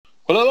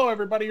Well, hello,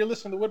 everybody. You're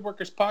listening to the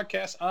Woodworkers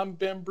Podcast. I'm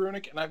Ben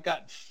Brunick, and I've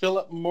got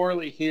Philip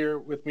Morley here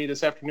with me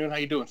this afternoon. How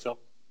you doing, Phil?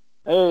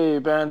 Hey,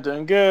 Ben.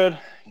 Doing good.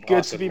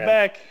 Good to be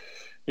back.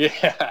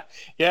 Yeah,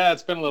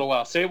 it's been a little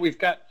while. We've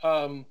got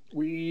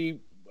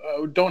we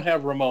don't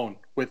have Ramon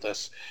with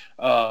us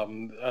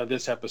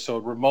this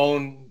episode.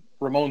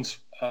 Ramon's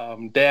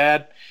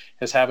dad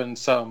is having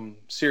some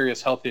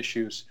serious health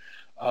issues,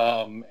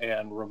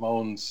 and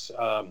Ramon's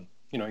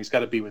he's got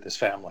to be with his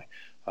family.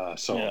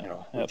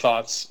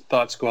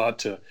 Thoughts go out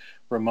to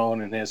Ramon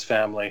and his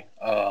family.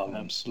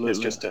 Absolutely. It's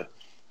just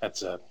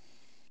that's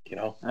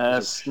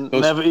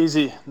never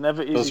easy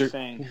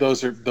thing.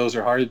 Those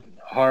are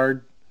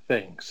hard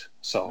things.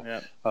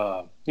 So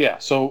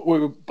so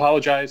we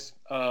apologize.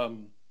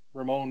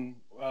 Ramon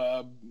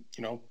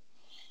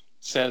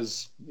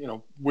says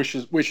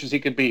wishes he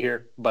could be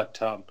here, but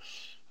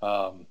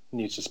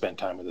needs to spend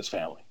time with his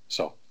family.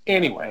 So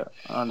anyway,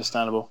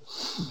 understandable.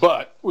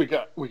 But we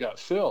got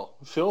Phil.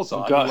 Phil's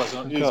on.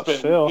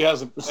 Phil.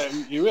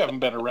 You haven't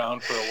been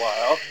around for a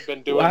while.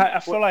 Been doing. Well,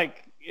 I feel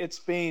like it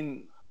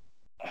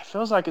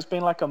feels like it's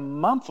been like a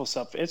month or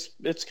something.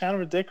 It's kind of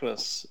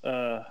ridiculous.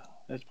 It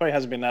probably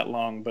hasn't been that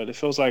long, but it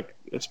feels like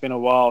it's been a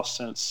while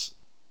since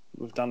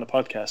we've done the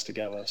podcast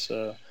together.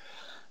 So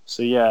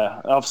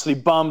yeah, obviously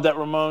bummed that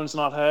Ramon's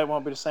not here. It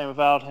won't be the same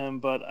without him,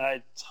 but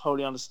I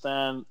totally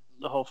understand.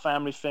 The whole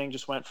family thing,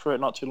 just went through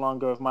it not too long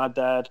ago with my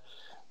dad.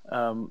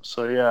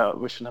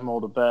 Wishing him all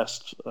the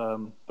best.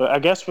 But I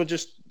guess are we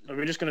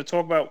just going to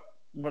talk about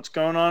what's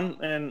going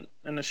on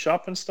in the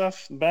shop and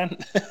stuff, Ben?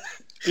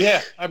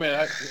 Yeah, I mean,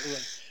 I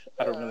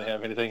don't really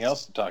have anything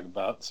else to talk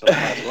about, so I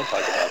might as well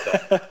talk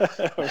about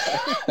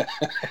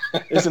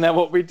that. Isn't that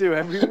what we do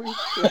every week?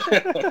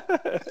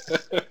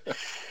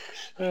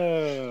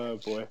 Oh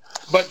boy!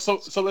 But so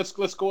let's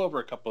go over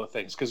a couple of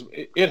things, because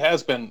it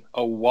has been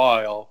a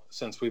while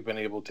since we've been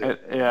able to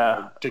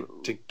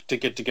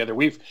get together.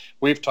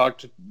 We've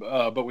talked,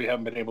 but we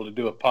haven't been able to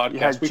do a podcast. You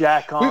had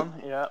Jack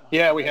on,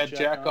 we had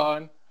Jack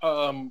on.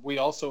 We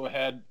also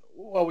had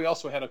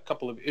a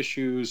couple of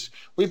issues.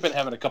 We've been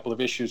having a couple of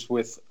issues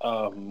with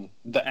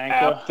the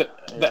Anchor.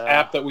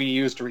 app that we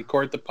use to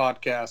record the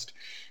podcast.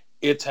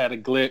 It's had a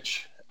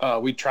glitch.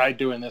 We tried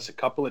doing this a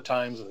couple of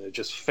times and it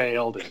just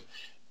failed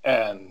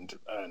and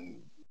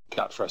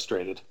got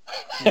frustrated.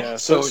 Yeah.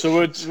 So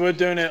we're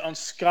doing it on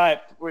Skype,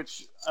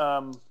 which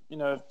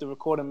the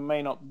recording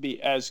may not be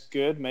as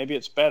good. Maybe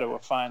it's better. We'll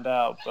find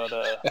out.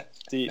 But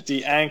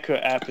the Anchor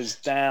app is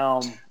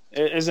down.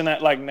 Isn't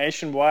that like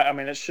nationwide? I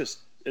mean,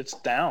 it's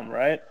down,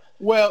 right?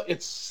 Well,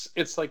 it's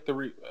like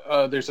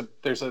there's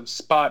a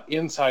spot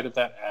inside of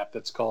that app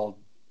that's called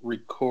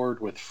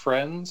Record with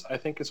Friends, I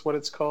think is what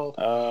it's called.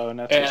 Oh, and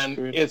that's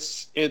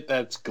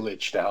that's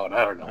glitched out.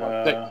 I don't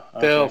know.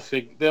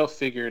 They'll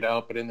figure it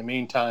out. But in the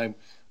meantime,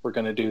 we're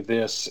going to do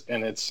this,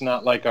 and it's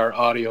not like our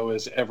audio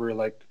is ever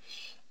like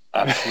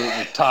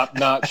absolutely top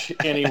notch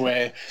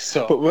anyway.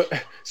 So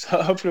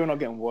hopefully we're not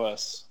getting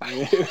worse.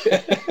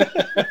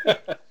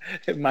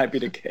 It might be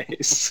the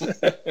case.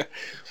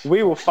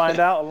 We will find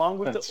out along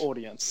with the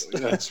audience.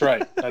 That's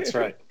right.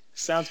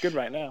 Sounds good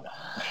right now.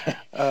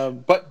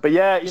 But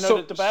yeah,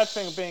 the bad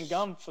thing of being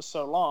gone for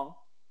so long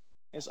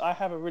is I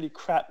have a really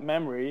crap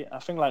memory. I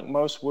think like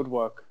most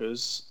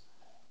woodworkers,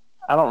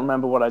 I don't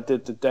remember what I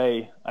did the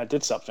day I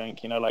did something.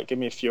 Like give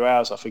me a few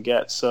hours, I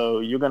forget. So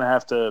you're going to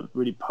have to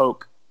really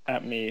poke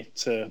at me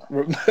to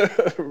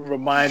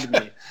remind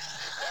me.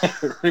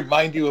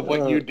 Remind you of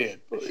what you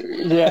did.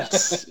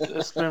 Yes,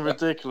 it's been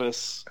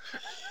ridiculous.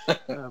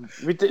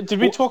 Did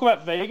we talk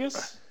about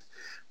Vegas?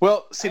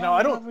 Well, see, now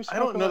I don't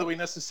know that we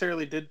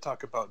necessarily did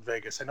talk about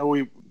Vegas. I know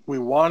we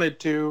wanted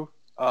to.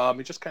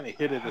 We just kind of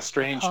hit at a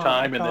strange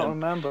time, and then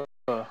remember.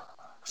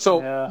 So,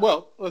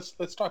 well,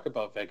 let's talk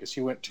about Vegas.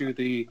 You went to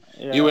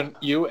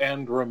you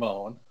and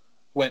Ramon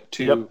went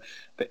to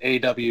the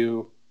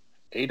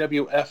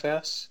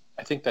AWFS.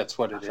 I think that's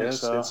what it is.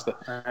 So. It's the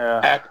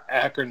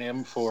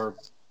acronym for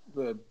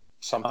the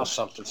something.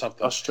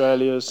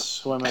 Australia's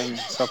swimming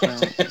something.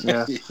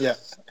 Yeah.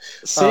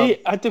 See,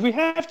 did we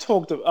have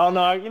talked? Oh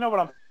no, you know what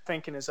I'm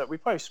thinking is that we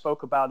probably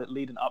spoke about it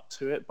leading up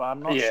to it, but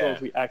I'm not sure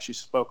if we actually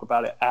spoke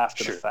about it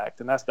after the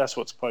fact, and that's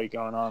what's probably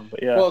going on.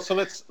 But yeah. Well, so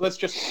let's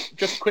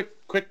just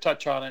quick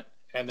touch on it,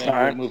 and then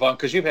we'll move on,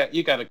 because you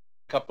got a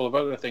couple of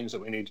other things that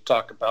we need to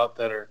talk about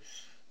that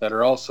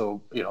are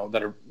also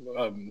that have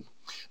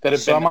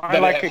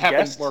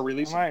happened more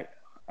recently.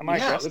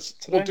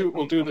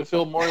 We'll do the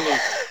Phil Morley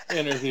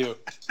interview.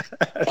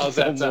 How's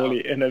that sound?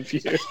 Morley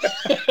interview.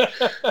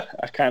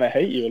 I kind of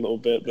hate you a little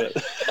bit, but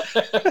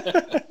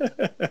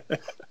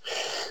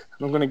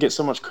I'm going to get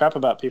so much crap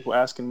about people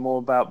asking more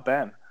about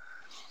Ben.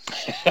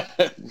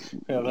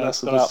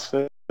 That's about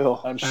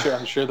Phil. I'm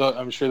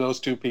sure those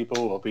two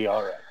people will be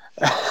all right.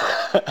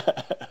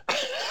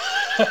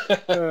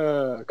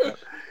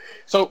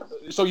 So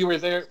you were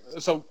there.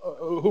 So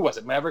who was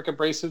it? Maverick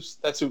Abrasives.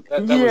 That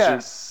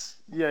was.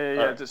 Yeah.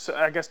 Right. So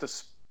I guess the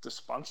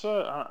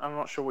sponsor. I'm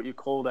not sure what you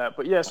call that,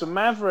 but yeah. So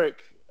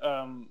Maverick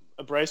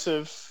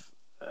Abrasive.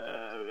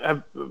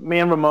 Me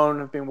and Ramon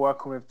have been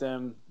working with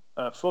them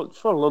for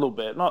a little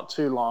bit, not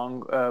too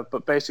long,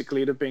 but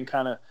basically they've been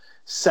kind of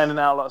sending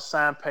out a lot of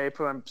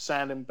sandpaper and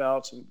sanding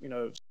belts and,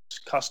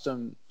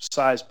 custom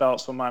sized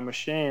belts for my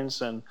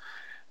machines. And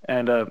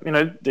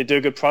they do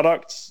good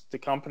products. The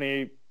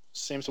company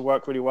seems to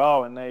work really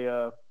well, and they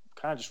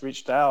kind of just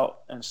reached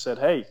out and said,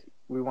 hey,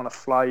 we want to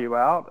fly you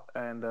out.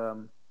 And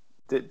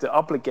the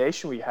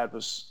obligation we had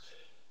was,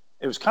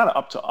 it was kind of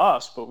up to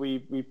us, but we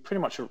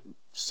pretty much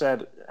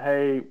said,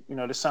 hey,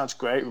 this sounds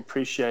great, we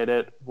appreciate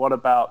it. What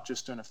about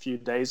just doing a few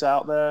days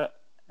out there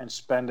and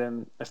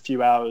spending a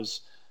few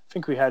hours? I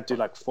think we had to do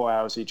like 4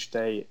 hours each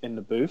day in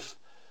the booth,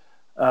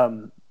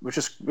 which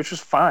was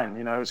fine.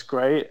 It's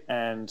great,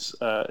 and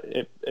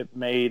it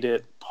made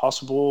it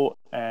possible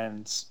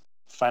and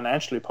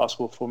financially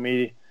possible for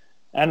me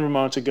and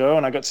Ramon to go.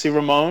 And I got to see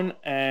Ramon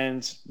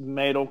and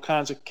made all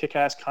kinds of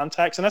kick-ass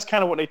contacts. And that's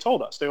kind of what they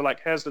told us. They were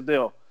like, here's the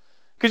deal.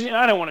 Because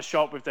I don't want to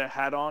show up with their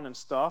hat on and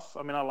stuff.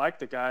 I mean, I like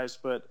the guys,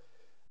 but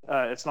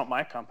it's not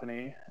my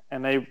company.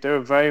 And they were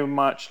very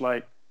much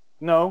like,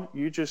 no,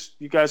 you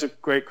guys are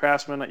great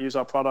craftsmen that use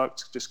our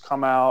products. Just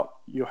come out.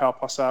 You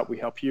help us out. We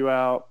help you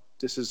out.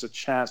 This is a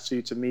chance for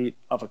you to meet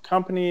other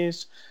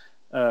companies,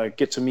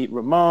 get to meet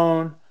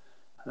Ramon.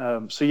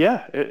 So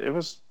yeah, it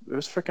was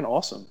freaking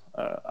awesome.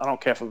 I don't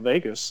care for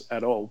Vegas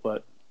at all,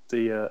 but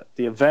the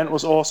event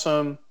was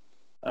awesome.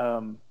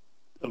 A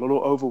little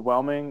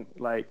overwhelming,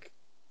 like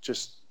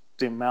just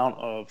the amount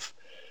of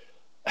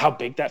how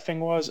big that thing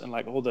was, and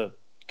like all the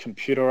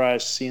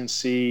computerized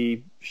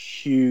CNC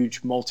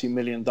huge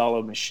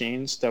multi-million-dollar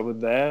machines that were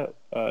there.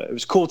 It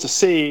was cool to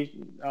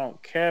see. I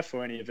don't care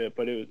for any of it,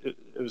 but it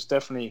was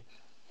definitely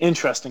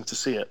interesting to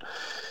see it.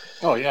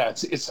 Oh yeah,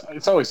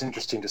 it's always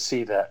interesting to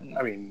see that.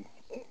 I mean,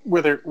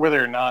 whether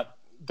or not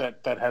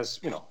that has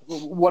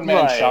one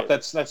man shop,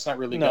 that's not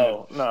really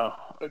going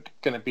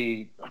to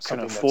be something.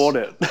 Can afford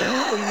it.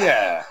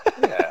 Yeah.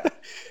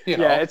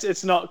 Yeah,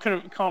 it's not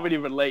can't really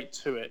relate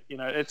to it.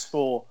 It's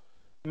for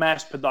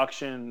mass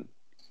production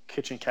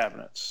kitchen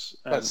cabinets,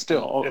 and, but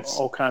still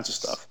all kinds of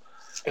stuff.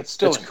 It's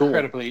still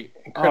incredibly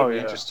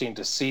interesting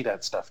to see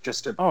that stuff.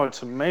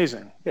 It's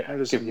amazing. Yeah, it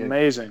is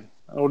amazing.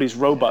 All these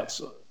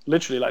robots,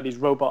 literally like these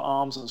robot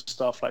arms and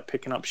stuff, like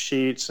picking up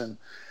sheets, and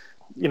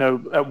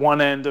at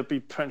one end there'll be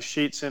putting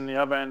sheets in, the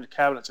other end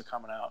cabinets are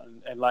coming out,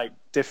 and like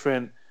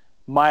different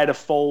miter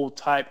fold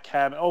type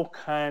cabinet, all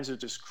kinds of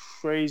just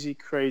crazy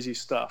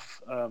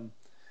stuff.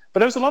 But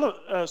there was a lot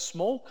of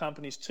small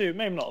companies too.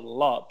 Maybe not a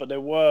lot, but there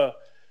were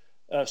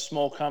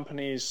small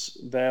companies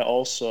there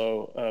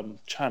also.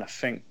 Trying to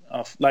think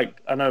of,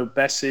 like, I know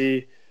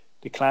Bessie,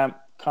 the clamp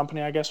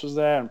company, I guess, was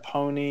there, and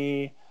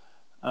Pony.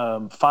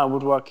 Fine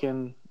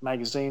Woodworking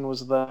Magazine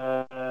was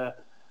there.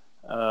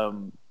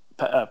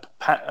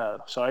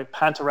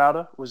 Panther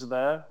Router was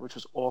there, which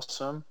was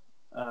awesome.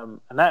 And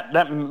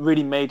that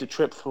really made the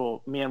trip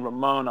for me and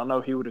Ramon. I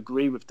know he would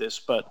agree with this,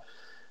 but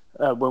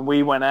when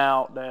we went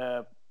out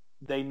there,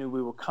 they knew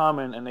we were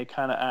coming, and they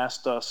kind of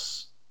asked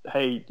us,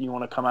 hey, do you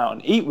want to come out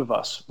and eat with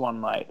us one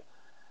night?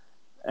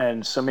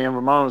 And so me and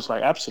Ramon was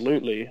like,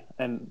 absolutely.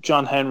 And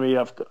John Henry,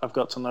 I've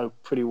got to know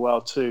pretty well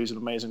too. He's an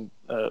amazing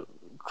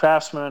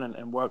craftsman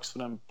and works for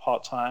them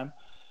part-time.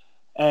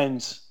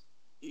 And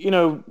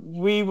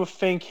we were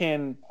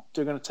thinking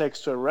they're going to take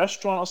us to a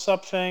restaurant or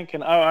something.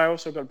 And I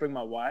also got to bring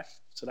my wife,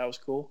 so that was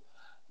cool.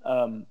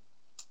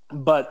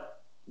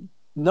 But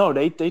no,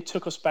 they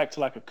took us back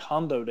to like a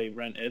condo they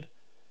rented.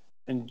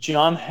 And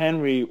John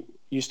Henry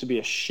used to be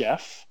a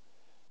chef.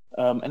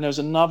 And there was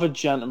another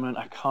gentleman,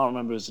 I can't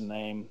remember his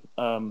name.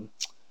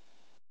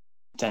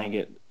 Dang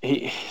it.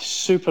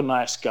 Super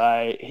nice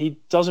guy. He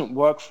doesn't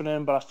work for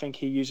them, but I think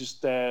he uses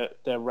their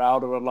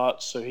router a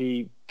lot. So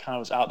he kind of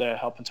was out there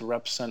helping to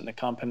represent the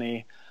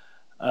company.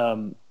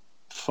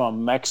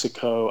 From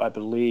Mexico, I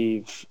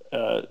believe.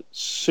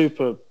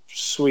 Super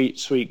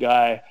sweet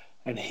guy.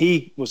 And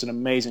he was an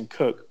amazing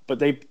cook. But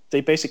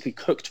they basically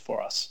cooked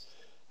for us,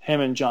 him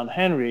and John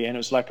Henry. And it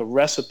was like a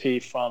recipe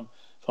from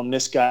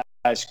this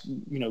guy's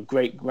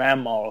great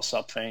grandma or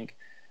something.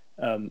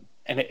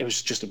 And it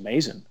was just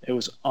amazing. It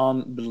was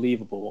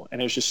unbelievable.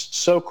 And it was just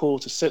so cool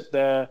to sit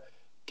there,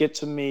 get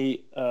to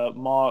meet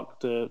Mark,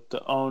 the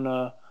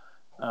owner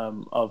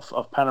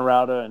of Panther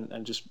Router,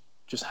 and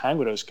just hang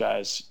with those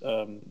guys.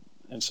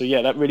 And so,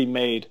 yeah, that really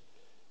made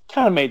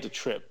the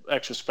trip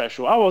extra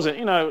special. I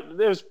wasn't,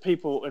 there was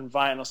people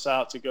inviting us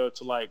out to go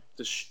to like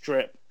the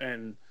Strip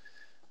and,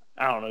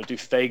 I don't know, do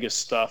Vegas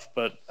stuff,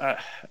 but I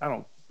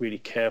don't really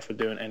care for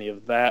doing any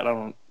of that. I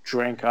don't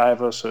drink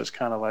either, so it's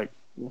kind of like,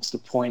 what's the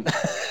point?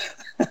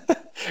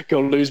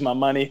 Go lose my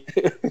money,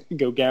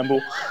 go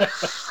gamble.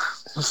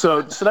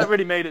 So that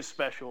really made it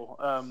special.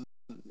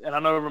 And I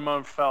know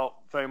Ramon felt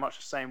very much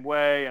the same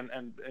way,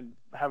 and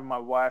having my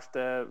wife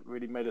there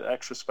really made it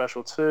extra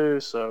special too.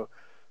 So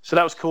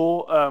that was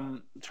cool.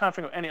 I'm trying to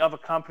think of any other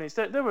companies.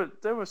 There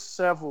were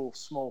several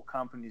small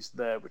companies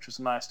there, which was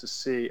nice to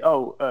see.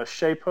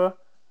 Shaper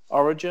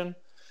Origin.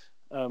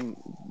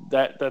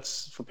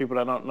 That's for people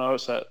that don't know.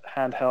 It's a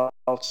handheld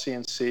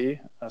CNC.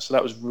 So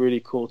that was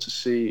really cool to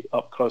see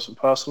up close and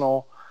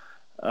personal.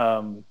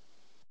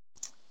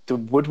 the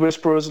Wood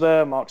Whisperers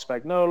there, Mark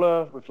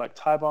Spagnola, with like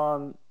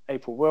Tybon,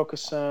 April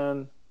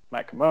Wilkerson,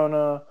 Matt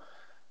Kimona.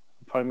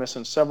 Probably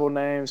missing several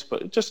names,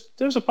 but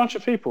there was a bunch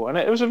of people, and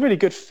it was a really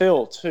good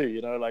feel too.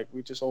 You know, like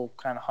we just all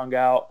kind of hung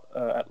out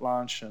at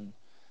lunch and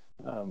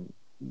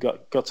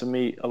got to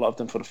meet a lot of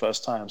them for the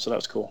first time, so that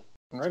was cool.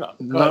 Right on.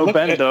 No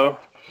Ben though.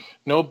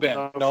 No Ben.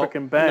 No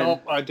freaking Ben.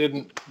 No, I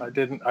didn't. No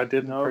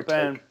partake.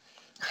 Ben.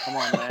 Come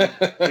on, man.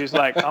 He was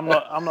like, I'm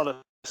not a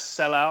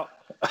sellout.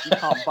 You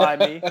can't buy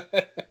me.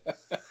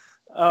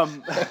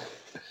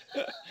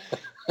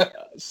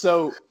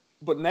 So,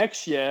 but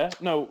next year,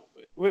 no.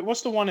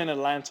 What's the one in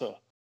Atlanta?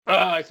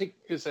 I think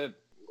is that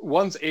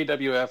one's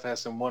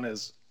AWFS and one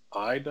is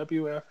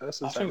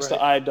IWFS. I think it's the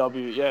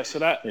IW. Yeah. So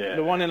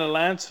the one in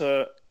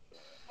Atlanta,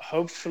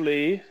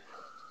 hopefully,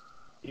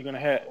 you're gonna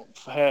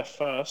hear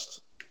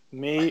first.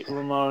 Me,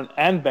 Ramon,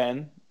 and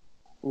Ben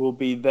will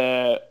be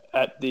there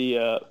at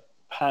the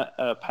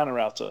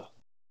Panorauta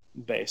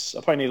base.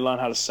 I probably need to learn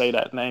how to say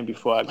that name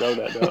before I go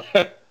there, though.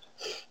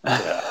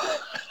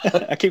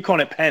 I keep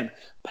calling it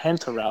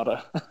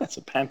Pantarauta. It's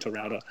a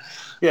Pantarauta.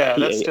 Yeah,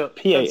 that's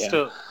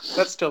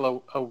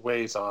still a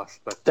ways off.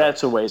 But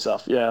that's a ways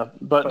off. Yeah,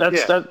 but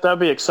that'd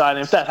be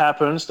exciting if that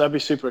happens. That'd be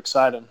super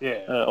exciting.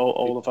 Yeah,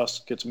 all of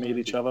us get to meet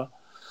each other.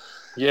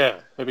 Yeah,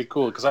 that'd be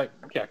cool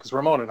because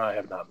Ramon and I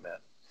have not met.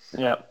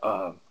 Yeah,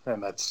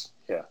 and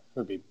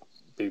it'd be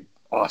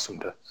awesome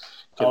to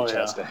get a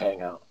chance to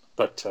hang out.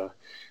 But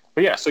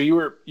yeah, so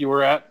you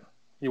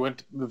went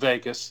to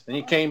Vegas and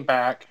you came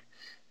back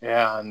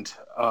and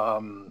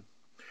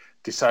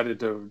decided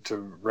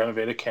to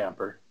renovate a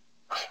camper.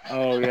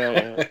 Oh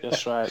yeah,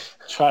 that's right.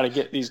 Try to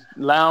get these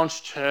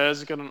lounge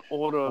chairs. I got an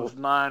order of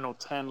 9 or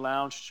 10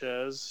 lounge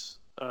chairs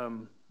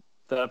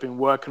that I've been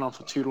working on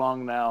for too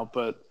long now.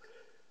 But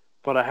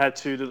I had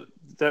to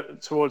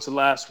towards the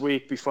last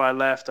week before I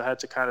left, I had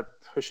to kind of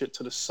push it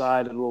to the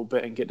side a little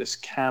bit and get this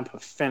camper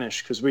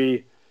finished because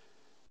we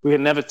had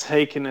never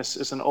taken this.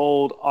 It's an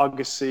old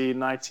Argosy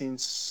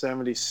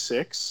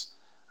 1976.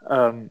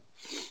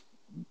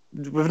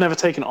 We've never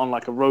taken it on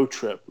like a road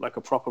trip, like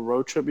a proper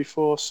road trip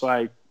before. So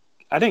I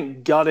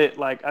didn't gut it.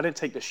 Like I didn't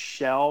take the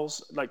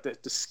shells, like the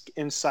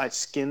inside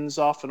skins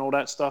off and all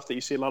that stuff that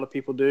you see a lot of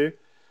people do.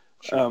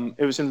 Sure.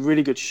 It was in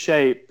really good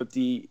shape, but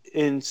the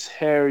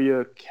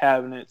interior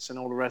cabinets and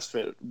all the rest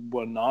of it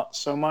were not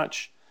so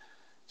much.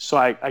 So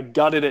I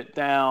gutted it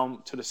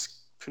down to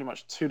pretty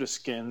much to the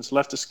skins,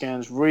 left the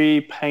skins,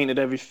 repainted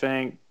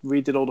everything,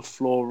 redid all the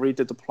floor,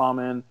 redid the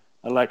plumbing,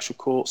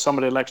 some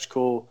of the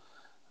electrical,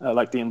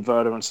 like the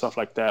inverter and stuff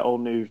like that, all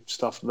new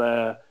stuff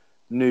there,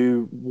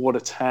 new water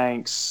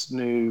tanks,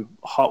 new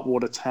hot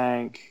water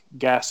tank,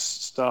 gas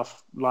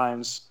stuff,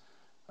 lines.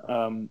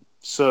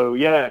 So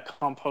yeah,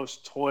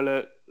 compost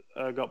toilet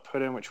got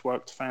put in, which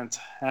worked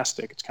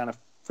fantastic. It's kind of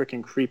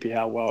freaking creepy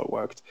how well it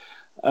worked.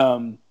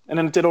 And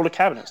then did all the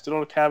cabinets,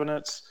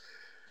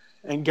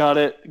 and got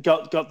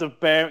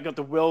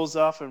the wheels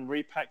off and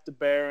repacked the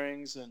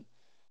bearings and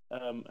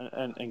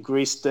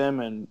greased them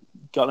and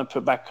got them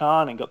put back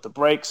on and got the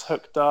brakes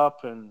hooked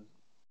up and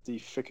the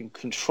freaking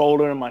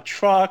controller in my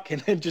truck,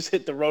 and then just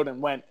hit the road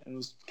and went, and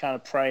was kind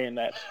of praying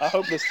that I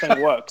hope this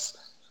thing works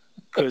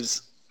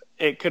because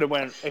it could have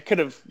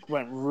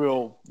went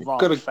real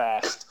wrong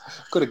fast.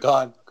 Could have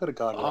gone.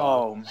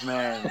 Oh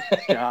man,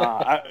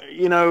 God!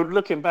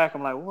 Looking back,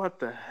 I'm like, what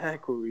the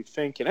heck were we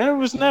thinking? And it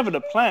was never the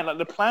plan. Like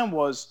the plan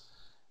was,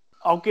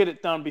 I'll get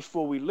it done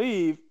before we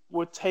leave.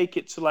 We'll take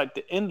it to like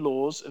the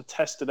in-laws and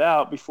test it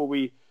out before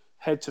we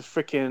head to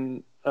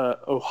freaking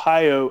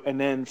Ohio, and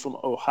then from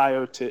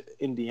Ohio to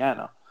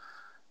Indiana.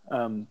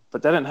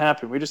 But that didn't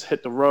happen. We just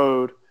hit the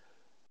road.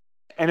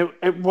 And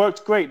it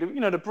worked great.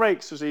 The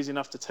brakes was easy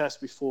enough to test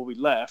before we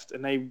left,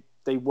 and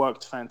they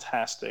worked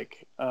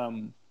fantastic.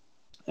 And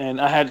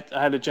I had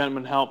a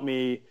gentleman help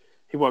me.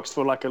 He works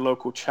for like a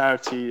local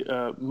charity,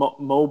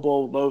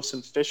 Mobile Loaves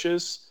and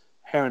Fishes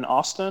here in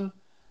Austin,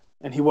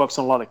 and he works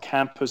on a lot of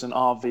campers and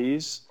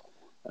RVs.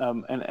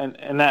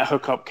 And that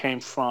hookup came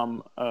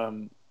from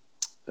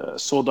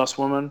Sawdust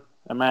Woman,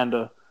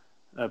 Amanda,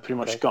 pretty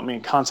much got me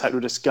in contact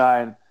with this guy,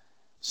 and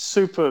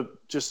super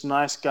just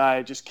nice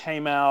guy. Just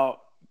came out,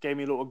 gave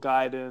me a little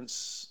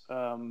guidance,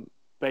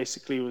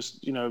 basically was,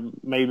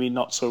 made me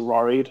not so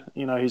worried.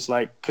 He's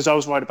like, because I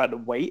was worried about the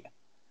weight.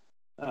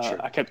 Sure.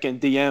 I kept getting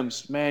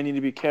DMs, man, you need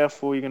to be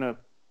careful. You're going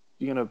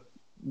to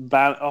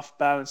off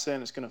balance it,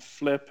 and it's going to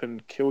flip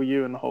and kill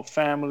you and the whole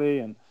family.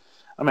 And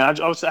I mean, I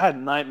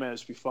had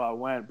nightmares before I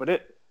went, but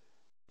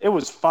it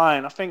was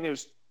fine. I think there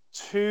was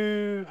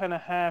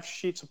 2.5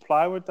 sheets of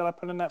plywood that I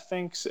put in that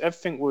thing. 'Cause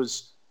everything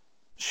was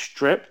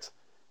stripped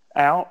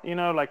out,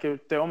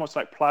 they're almost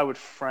like plywood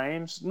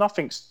frames.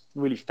 Nothing's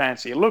really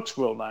fancy. It looks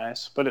real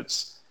nice, but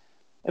it's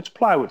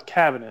plywood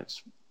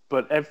cabinets,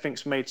 but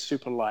everything's made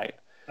super light.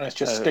 And it's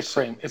just stick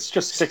frame. It's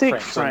just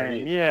stick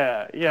frame.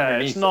 Yeah.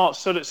 It's not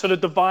so the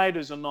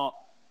dividers are not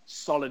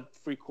solid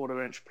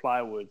 3/4 inch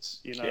plywoods.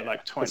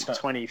 Like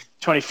 20,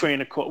 23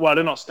 and a quarter. Well,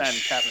 they're not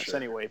standard cabinets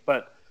anyway,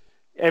 but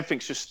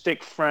everything's just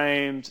stick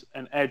framed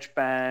and edge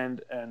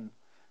band and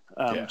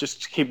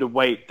just to keep the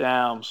weight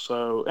down.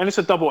 So, and it's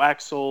a double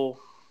axle,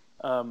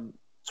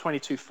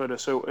 22 footer.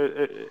 So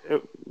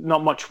it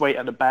not much weight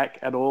at the back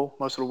at all.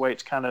 Most of the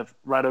weight's kind of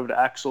right over the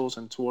axles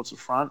and towards the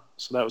front.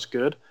 So that was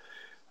good.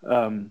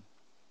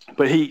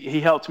 But he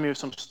helped me with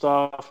some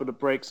stuff with the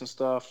brakes and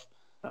stuff.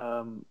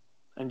 And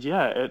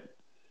yeah,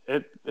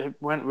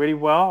 it went really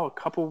well. A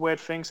couple of weird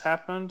things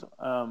happened.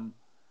 And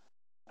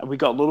we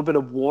got a little bit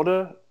of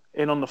water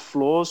in on the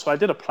floors. So I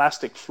did a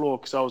plastic floor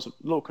because I was a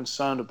little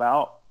concerned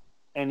about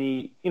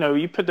any,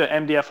 you put the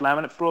MDF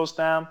laminate floors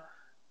down, a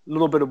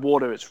little bit of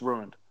water, it's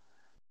ruined.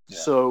 Yeah.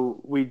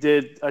 So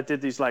I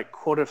did these like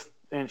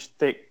 1/4-inch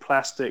thick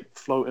plastic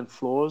floating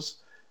floors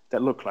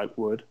that look like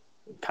wood,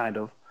 kind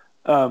of.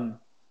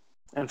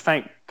 And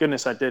thank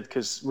goodness I did,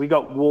 because we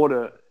got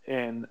water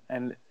in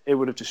and it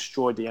would have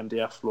destroyed the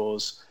MDF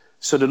floors.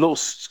 So the little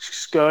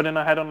skirting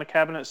I had on the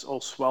cabinets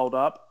all swelled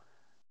up.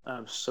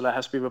 So that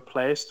has to be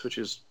replaced, which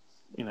is,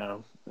 it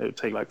would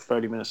take like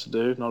 30 minutes to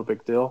do, not a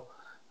big deal.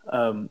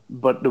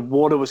 But the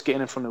water was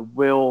getting in from the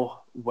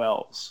wheel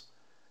wells.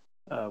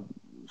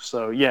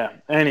 So yeah,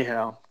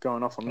 anyhow,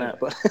 going off on that,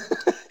 but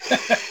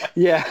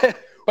yeah,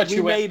 but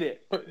we made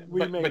it.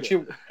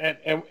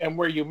 And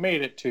where you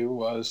made it to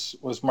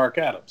was Mark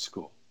Adams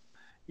School.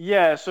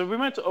 Yeah, so we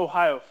went to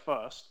Ohio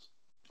first.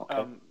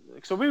 Okay.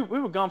 So we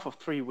were gone for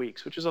 3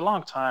 weeks, which is a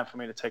long time for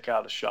me to take out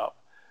of the shop.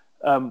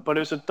 But it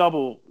was a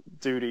double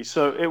duty.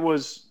 So it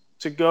was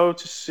to go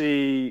to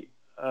see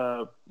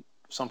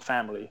some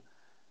family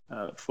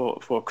for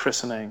a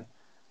christening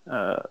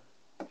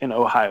in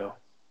Ohio.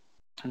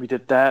 And we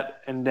did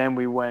that, and then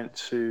we went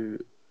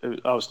to,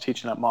 I was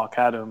teaching at Mark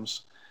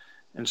Adams,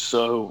 and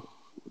so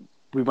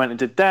we went and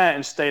did that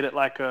and stayed at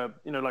like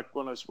like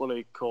one of those, what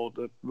they call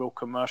the real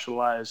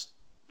commercialized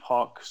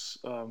parks,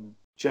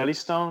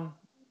 Jellystone.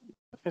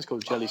 I think it's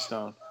called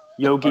Jellystone.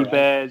 Yogi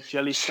Bear,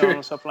 Jellystone,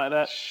 or something like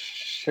that.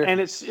 Sure. And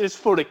it's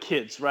for the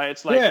kids, right?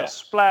 It's like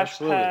splash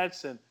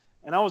pads, and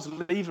I was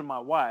leaving my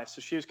wife,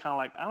 so she was kind of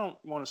like, I don't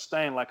want to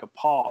stay in like a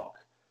park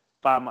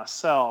by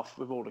myself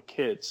with all the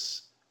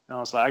kids. And I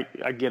was like,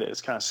 I get it.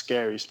 It's kind of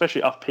scary,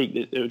 especially off peak.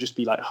 It would just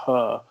be like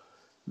her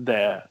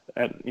there,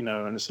 and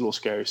and it's a little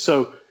scary.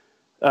 So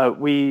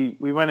we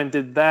went and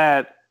did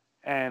that,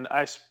 and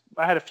I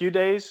had a few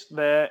days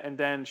there, and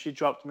then she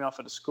dropped me off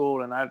at the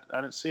school, and I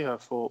didn't see her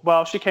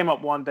she came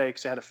up one day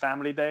because they had a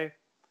family day,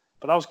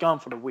 but I was gone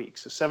for the week.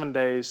 So 7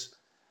 days,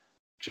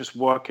 just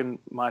working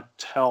my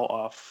tail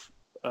off,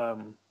 at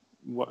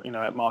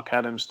Mark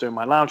Adams doing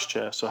my lounge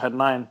chair. So I had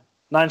nine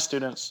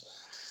students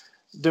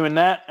doing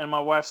that, and my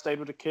wife stayed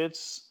with the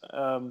kids,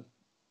 and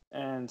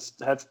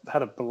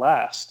had a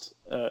blast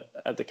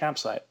at the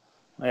campsite.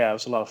 Yeah, it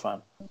was a lot of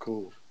fun.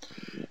 Cool.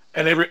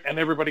 And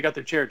everybody got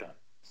their chair done,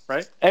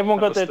 right? Everyone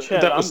got their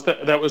chair. That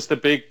was the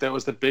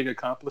big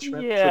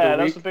accomplishment. Yeah,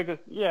 that was the big.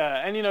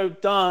 Yeah,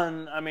 and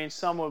done. I mean,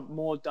 some were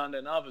more done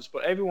than others,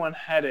 but everyone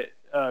had it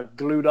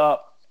glued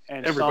up,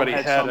 and everybody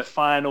had some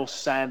final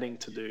sanding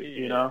to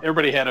do.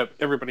 Everybody had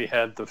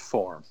the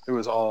form. It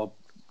was all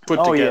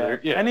put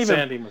together. Yeah, and even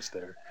sanding was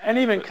there. And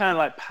even kind of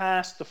like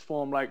past the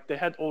form, like they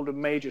had all the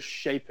major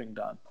shaping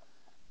done.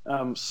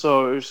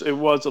 So it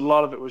was a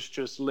lot of it was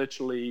just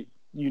literally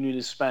you need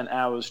to spend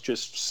hours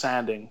just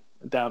sanding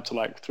down to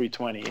like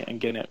 320 and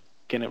getting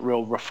it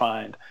real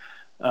refined.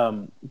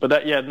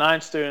 But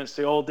 9 students,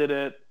 they all did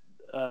it.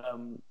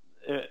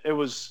 It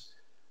was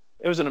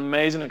an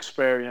amazing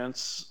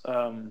experience.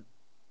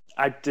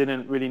 I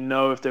didn't really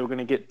know if they were going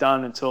to get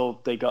done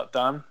until they got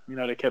done.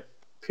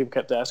 People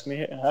kept asking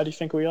me, how do you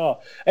think we are?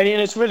 And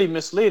it's really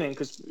misleading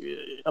because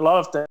a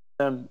lot of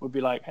them would be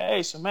like,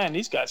 hey, so man,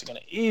 these guys are going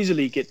to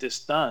easily get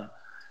this done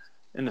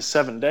in the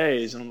 7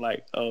 days. And I'm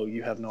like, oh,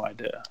 you have no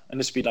idea. And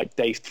this would be like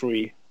day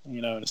 3,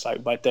 and it's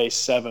like by day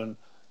 7,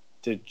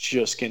 they're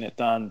just getting it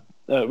done,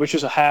 which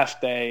was a half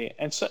day.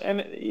 And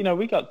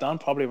we got done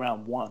probably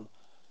around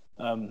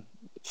 1.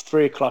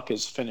 3 o'clock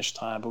is finish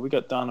time, but we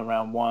got done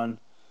around 1.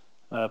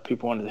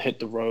 People wanted to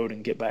hit the road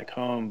and get back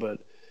home, but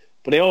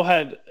they all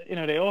had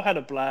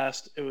a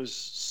blast. It was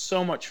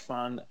so much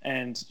fun.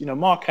 And,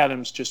 Mark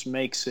Adams just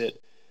makes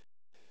it,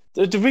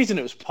 the reason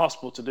it was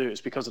possible to do is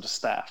because of the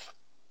staff.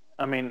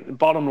 I mean,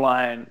 bottom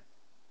line,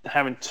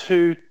 having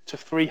 2 to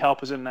 3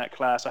 helpers in that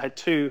class. I had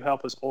 2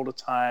 helpers all the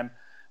time.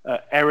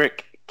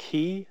 Eric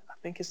Key, I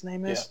think his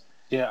name is.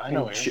 Yeah, I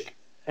know Eric.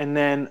 And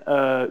then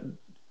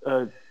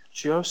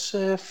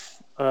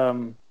Joseph,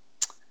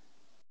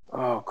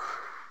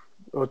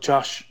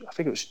 Josh, I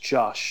think it was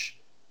Josh,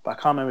 but I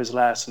can't remember his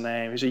last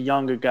name. He's a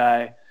younger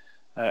guy.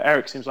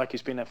 Eric seems like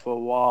he's been there for a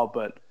while,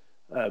 but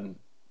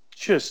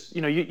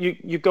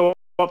you go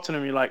up to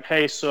them, you're like,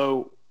 hey,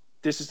 so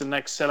this is the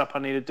next setup I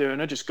need to do, and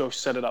they'll just go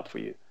set it up for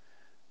you.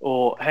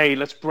 Or, hey,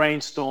 let's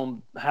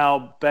brainstorm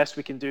how best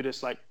we can do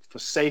this, like for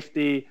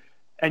safety.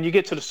 And you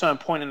get to a certain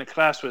point in the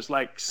class where it's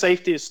like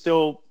safety is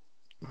still,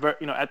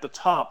 at the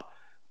top,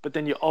 but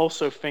then you're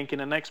also thinking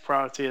the next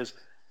priority is,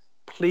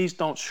 please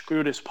don't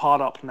screw this part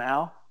up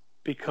now,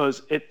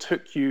 because it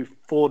took you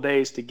 4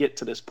 days to get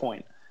to this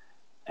point,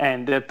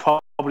 and there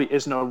probably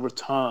is no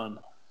return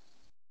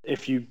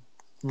if you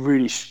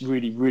really,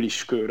 really, really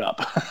screwed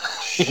up,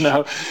 you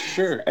know.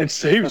 Sure. And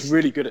so he was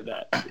really good at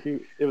that.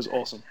 It was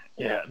awesome.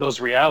 Yeah, those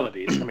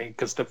realities. I mean,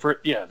 because the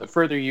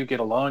further you get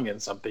along in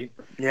something,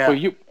 Yeah. well,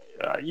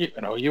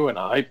 you and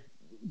I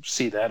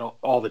see that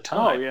all the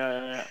time. Oh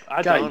yeah.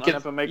 I God, don't. I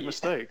never make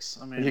mistakes.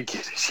 I mean, You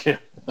get shit.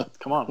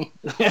 come on.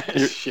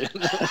 Shit.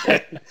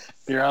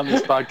 You're on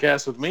this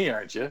podcast with me,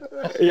 aren't you?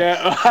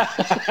 Yeah.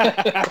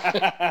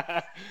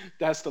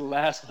 That's the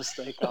last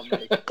mistake I'll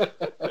make.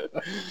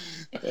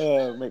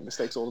 Make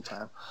mistakes all the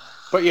time.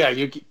 But yeah,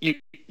 you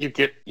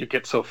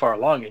get so far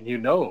along, and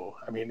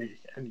I mean,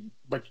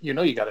 but you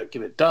got to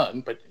get it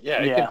done. But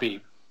yeah, it could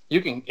be. You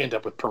can end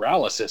up with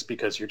paralysis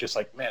because you're just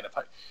like, man, if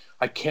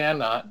I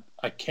cannot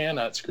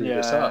screw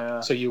this up. Yeah.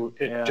 So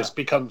it just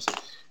becomes,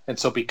 and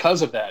so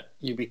because of that,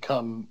 you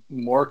become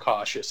more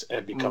cautious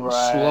and become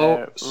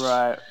slow.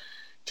 Right.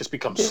 Just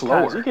become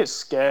slower. You get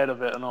scared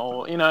of it and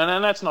all,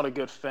 and that's not a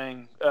good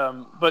thing.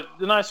 But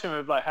the nice thing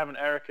with like having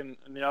Eric and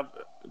the other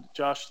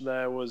Josh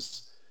there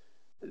was,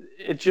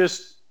 it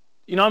just,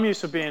 I'm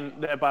used to being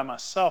there by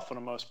myself for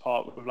the most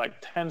part with like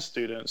 10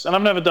 students, and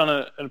I've never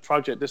done a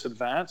project this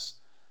advanced.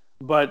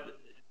 But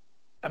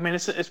I mean,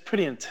 it's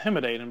pretty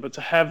intimidating. But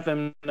to have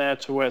them there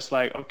to where it's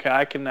like, okay,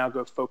 I can now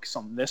go focus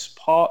on this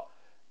part,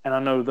 and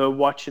I know they're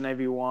watching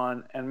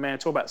everyone. And man,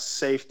 talk about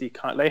safety.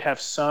 They have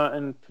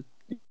certain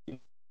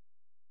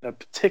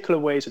particular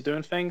ways of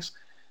doing things,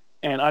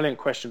 and I didn't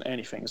question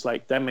anything. It's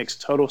like, that makes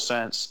total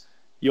sense.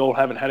 You all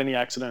haven't had any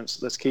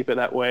accidents. Let's keep it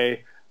that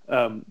way.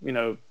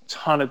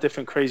 Ton of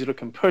different crazy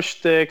looking push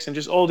sticks and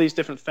just all these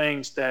different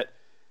things that.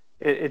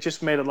 It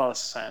just made a lot of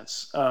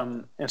sense.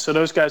 And so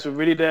those guys were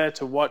really there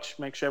to watch,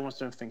 make sure everyone's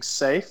doing things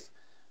safe,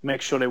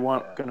 make sure they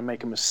weren't going to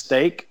make a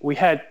mistake. We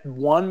had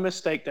one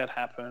mistake that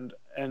happened,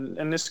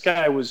 and this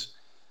guy was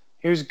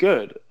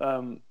good.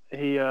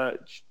 He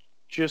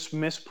just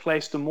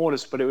misplaced the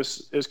mortise, but it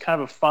was kind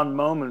of a fun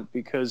moment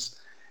because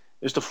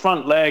it was the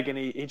front leg, and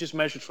he just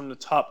measured from the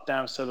top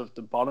down instead of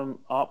the bottom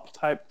up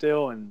type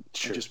deal, and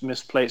just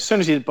misplaced. As soon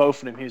as he did both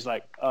of them, he was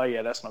like, oh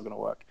yeah, that's not going to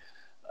work.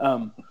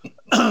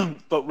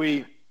 But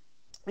we...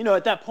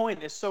 at that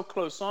point, it's so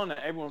close on that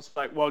everyone's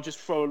like, well, just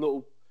throw a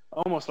little,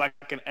 almost like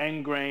an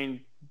end grain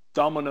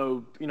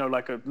domino,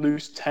 like a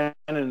loose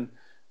tenon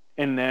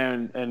in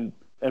there and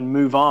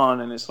move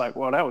on. And it's like,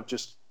 well, that would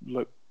just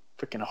look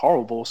freaking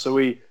horrible. So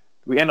we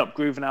end up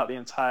grooving out the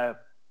entire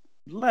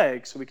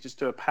leg so we could just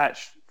do a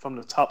patch from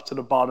the top to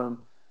the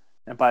bottom.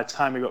 And by the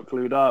time it got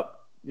glued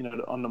up,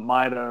 on the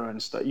miter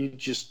and stuff,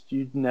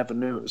 you never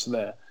knew it was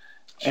there.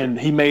 Sure. And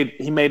he made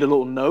a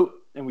little note,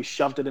 and we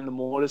shoved it in the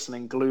mortise and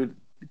then glued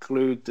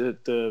the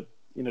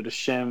the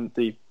shim,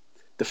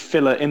 the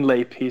filler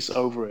inlay piece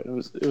over it. It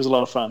was a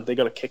lot of fun. They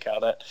got a kick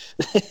out of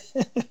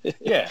that.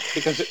 Yeah,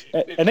 because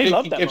they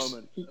loved that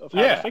moment of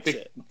how to fix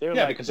it. They were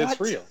like, because it's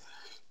real.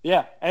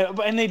 Yeah,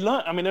 and they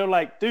learned. I mean, they were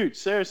like, dude,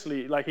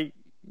 seriously, like he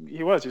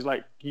was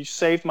like, you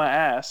saved my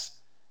ass.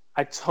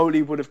 I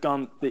totally would have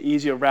gone the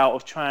easier route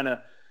of trying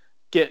to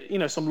get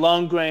some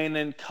long grain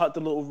and cut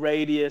the little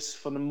radius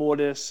from the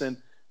mortise and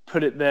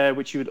put it there,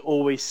 which you would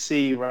always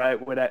see,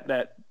 right, where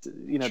that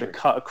the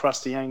cut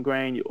across the end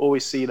grain, you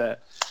always see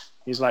that.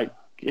 He's like,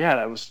 yeah,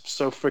 that was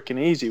so freaking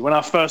easy. When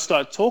I first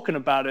started talking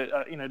about it,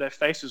 their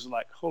faces were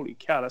like, holy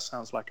cow, that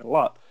sounds like a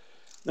lot.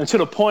 And to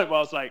the point where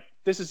I was like,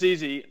 this is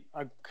easy.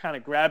 I kind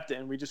of grabbed it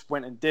and we just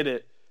went and did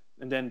it.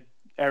 And then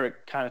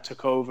Eric kind of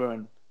took over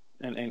and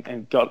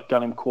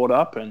got him caught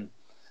up. And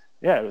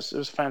yeah, it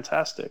was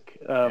fantastic.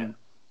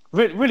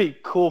 Really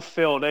cool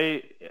feel.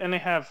 They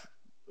have,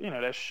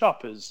 their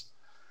shop is,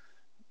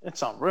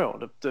 it's unreal.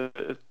 I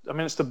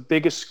mean, it's the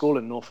biggest school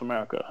in North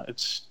America.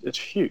 It's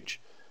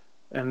huge,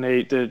 and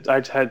I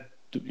had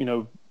I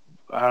don't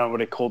know what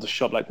they called the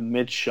shop, like the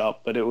mid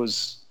shop, but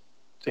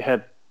they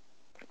had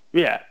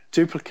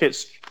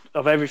duplicates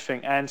of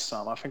everything and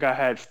some. I think I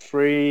had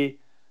 3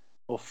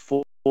 or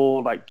 4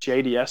 like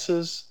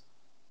JDSs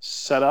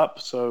set up,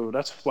 so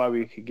that's why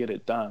we could get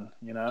it done.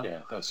 Yeah,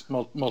 those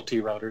multi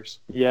routers.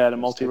 Yeah, the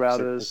multi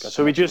routers.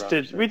 So we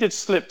did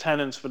slip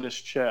tenons for this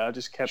chair. I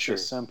just kept it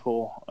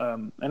simple,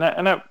 and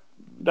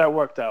that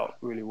worked out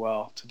really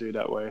well to do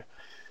that way.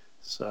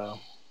 So,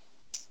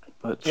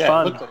 but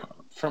fun. It looked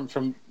like,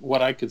 from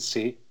what I could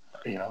see,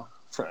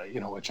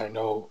 which I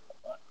know,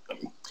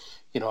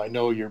 I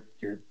know you're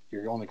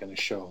only going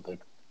to show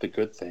the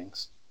good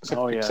things.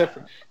 Except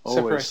for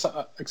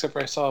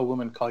I saw a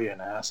woman call you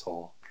an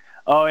asshole.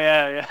 Oh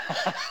yeah.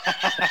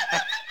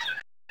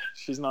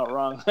 She's not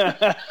wrong.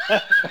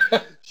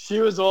 She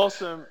was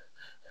awesome.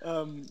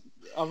 I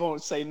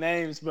won't say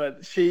names,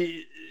 but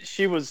she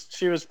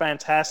was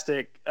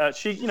fantastic.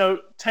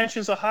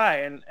 Tensions are high,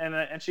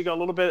 and she got a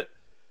little bit,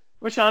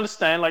 which I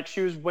understand. Like,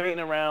 she was waiting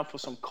around for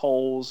some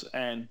calls,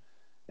 and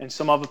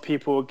some other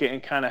people were getting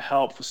kind of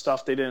help for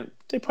stuff they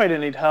probably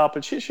didn't need help,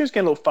 and she was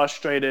getting a little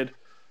frustrated.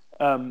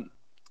 And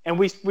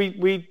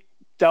we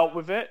dealt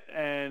with it,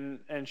 and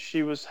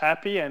she was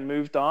happy and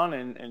moved on,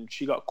 and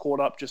she got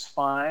caught up just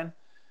fine.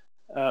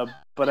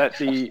 But at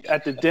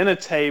the dinner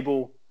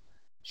table,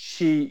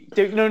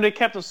 they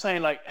kept on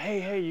saying like,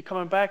 hey, you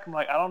coming back? I'm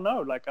like, I don't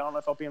know. Like, I don't know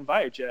if I'll be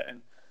invited yet.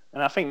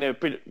 And I think they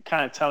were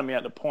kind of telling me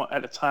at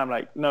the time,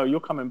 like, no,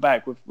 you're coming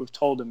back. We've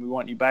told them we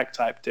want you back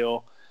type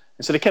deal.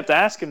 And so they kept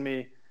asking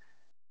me,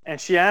 and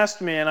she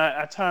asked me, and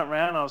I turned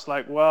around. And I was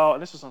like, well,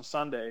 this was on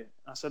Sunday.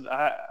 I said,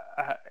 I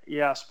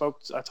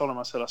told him,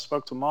 I said, I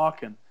spoke to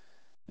Mark, and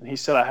he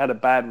said I had a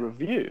bad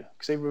review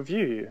because they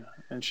review you.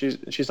 And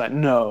she's like,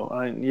 no.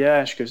 Yeah.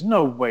 And she goes,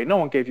 no way. No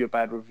one gave you a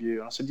bad review.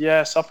 And I said,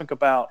 yeah, something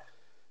about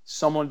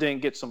someone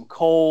didn't get some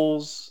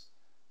coals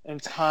in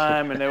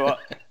time,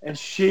 and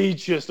she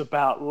just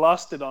about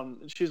lusted on.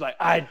 She's like,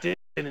 I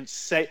didn't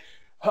say,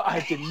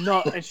 I did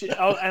not.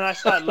 And I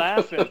started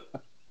laughing,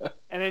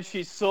 and then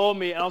she saw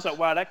me, and I was like,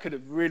 wow, that could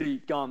have really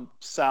gone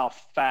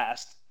south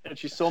fast. And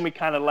she saw me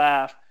kind of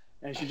laugh,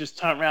 and she just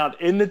turned around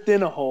in the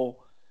dinner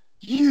hall,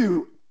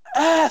 you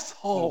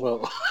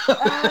asshole,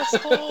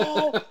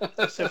 asshole.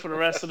 So for the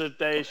rest of the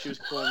day, she was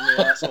calling me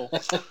asshole.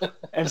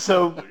 And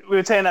so we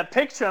were taking that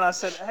picture, and I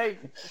said, hey,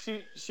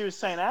 she was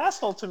saying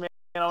asshole to me.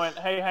 And I went,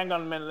 hey, hang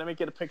on a minute, let me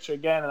get a picture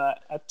again. And I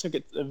took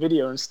a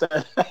video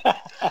instead.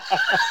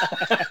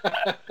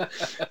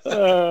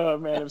 Oh,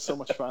 man, it was so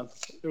much fun.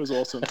 It was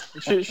awesome.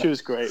 She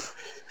was great.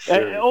 Sure.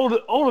 And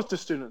all of the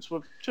students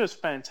were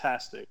just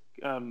fantastic.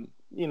 And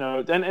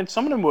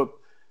some of them were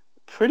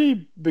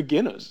pretty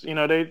beginners.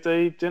 They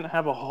didn't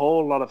have a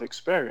whole lot of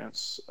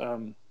experience.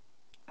 So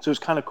it was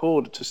kind of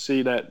cool to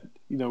see that,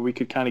 we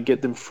could kind of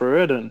get them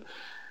through it. And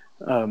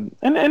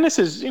this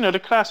is, the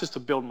class is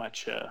to build my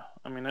chair.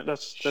 I mean,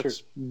 that's sure.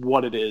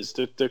 What it is.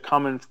 They're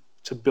coming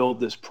to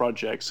build this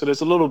project. So there's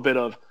a little bit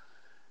of,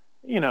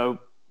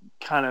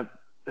 kind of,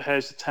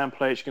 here's the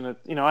template.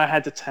 I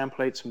had the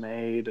templates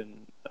made,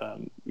 and,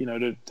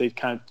 they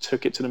kind of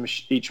took it to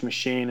each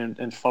machine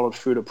and followed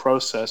through the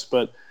process.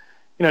 But,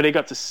 they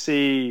got to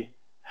see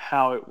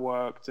how it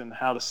worked and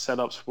how the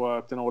setups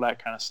worked and all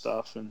that kind of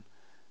stuff. And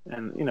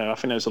I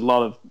think there's a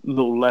lot of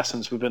little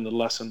lessons within the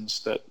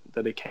lessons that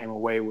they came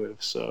away with.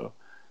 So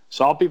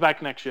I'll be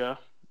back next year.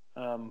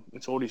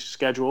 It's already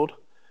scheduled.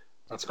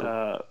 That's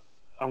cool.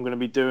 I'm going to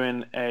be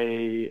doing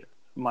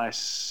my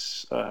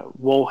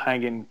wall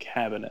hanging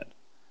cabinet.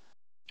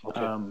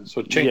 Okay.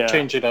 So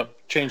change it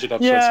up. Change it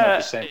up. Yeah, so it's not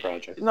the same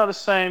project. Not the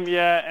same.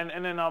 Yeah.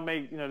 And then I'll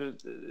make,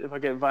 if I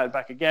get invited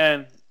back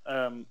again,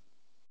 I'll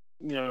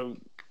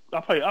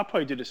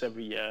probably do this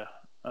every year.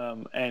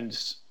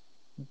 And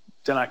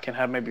then I can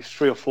have maybe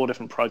 3 or 4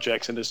 different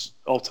projects and just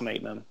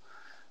alternate them.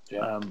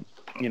 Yeah.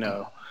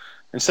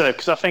 Instead,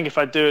 because I think if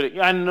I do it,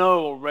 I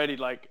know already,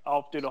 like,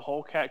 I'll do the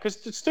whole cat. Because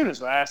the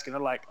students are asking,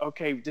 they're like,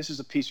 okay, this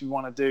is a piece we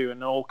want to do. And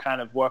they're all kind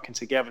of working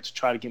together to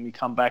try to get me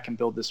come back and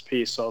build this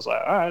piece. So I was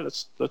like, all right,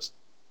 let's. As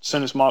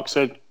soon as Mark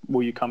said,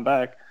 will you come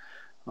back?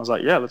 I was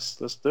like, yeah, let's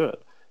do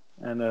it.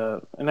 And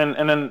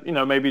then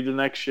maybe the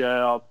next year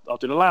I'll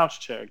do the lounge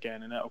chair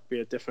again, and that'll be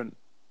a different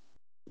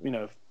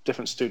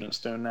students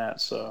doing that.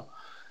 So,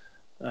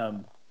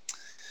 but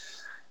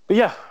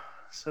yeah,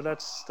 so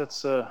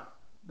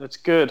that's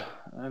good,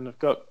 and I've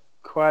got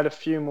quite a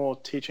few more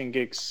teaching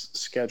gigs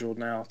scheduled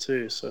now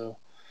too. So,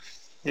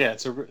 yeah,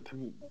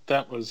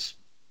 that was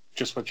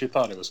just what you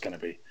thought it was going to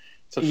be.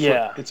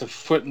 It's a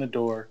foot in the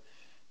door.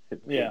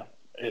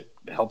 It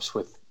helps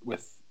with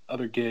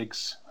other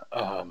gigs.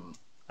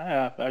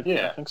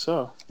 I think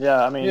so.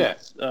 Yeah, I mean,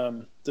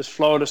 this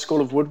Florida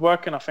School of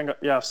Woodworking, I think,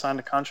 I've signed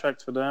a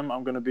contract for them.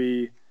 I'm going to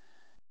be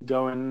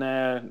going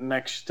there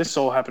this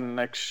all happened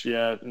next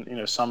year,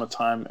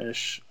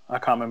 summertime-ish. I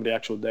can't remember the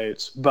actual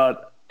dates,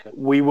 but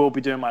we will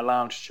be doing my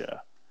lounge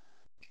chair.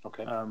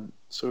 Okay.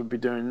 So we'll be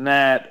doing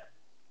that,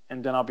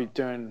 and then I'll be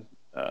doing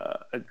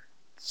a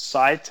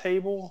side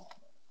table,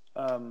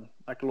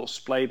 like a little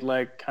splayed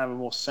leg, kind of a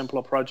more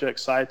simpler project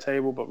side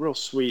table, but real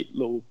sweet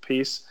little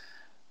piece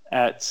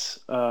at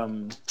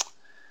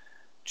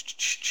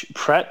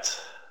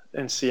Pret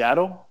in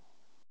Seattle.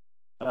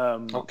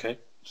 Okay.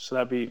 So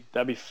that'd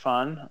be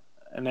fun.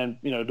 And then,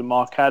 the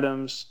Mark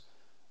Adams,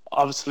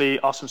 obviously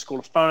Awesome School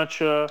of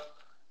Furniture.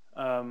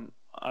 I'll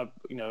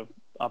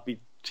be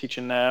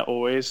teaching there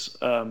always.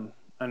 And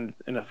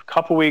in a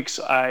couple weeks,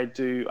 I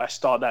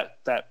start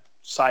that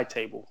side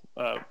table.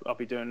 I'll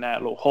be doing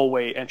that little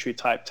hallway entry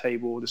type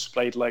table,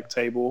 displayed leg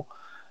table.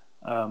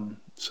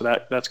 So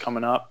that's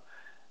coming up.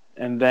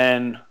 And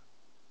then,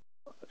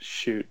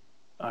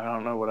 I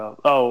don't know what else.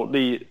 Oh,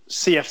 the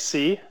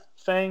CFC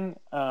thing.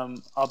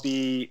 I'll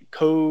be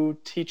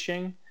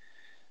co-teaching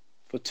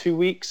for 2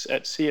 weeks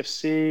at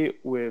CFC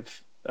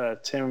with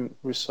Tim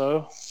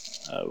Rousseau,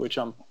 which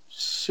I'm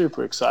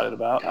super excited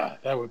about. God,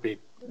 that would be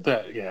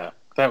just... Yeah,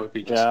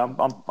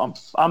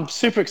 I'm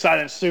super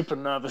excited and super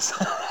nervous.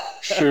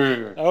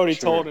 Sure. I already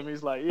told him.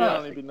 He's like,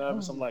 don't need to be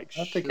nervous. I'm like,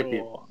 I think it'd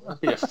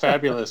be a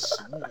fabulous,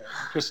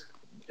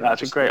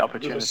 that's a great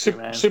opportunity,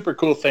 man. Super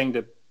cool thing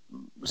to.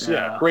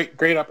 Yeah,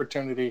 great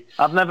opportunity.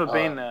 I've never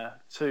been there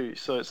too,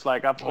 so it's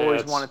like I've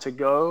always wanted to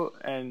go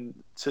and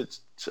to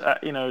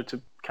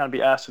kind of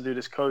be asked to do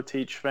this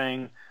co-teach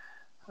thing,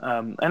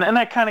 and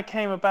that kind of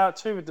came about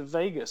too with the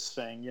Vegas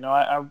thing.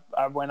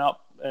 I went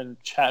up and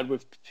chatted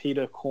with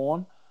Peter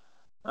Korn,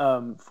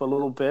 for a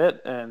little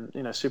bit, and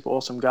super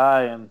awesome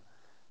guy,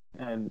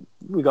 and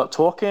we got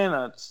talking.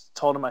 I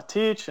told him I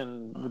teach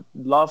and would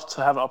love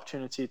to have an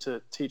opportunity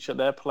to teach at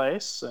their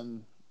place,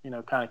 and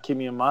kind of keep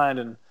me in mind,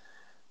 and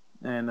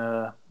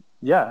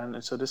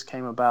so this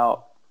came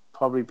about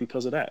probably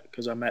because of that,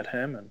 because I met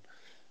him and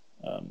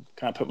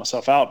kind of put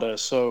myself out there.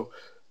 So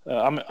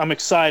I'm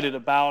excited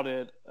about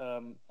it.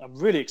 I'm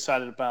really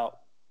excited about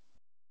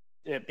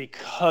it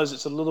because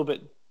it's a little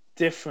bit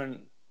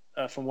different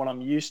from what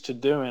I'm used to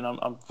doing.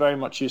 I'm very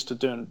much used to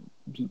doing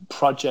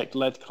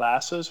project-led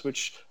classes,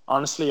 which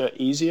honestly are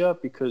easier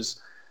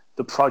because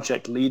the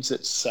project leads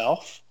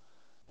itself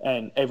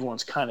and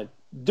everyone's kind of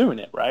doing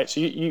it, right? So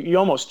you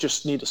almost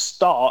just need to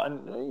start.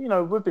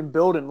 And, we've been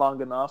building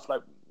long enough,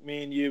 like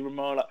me and you,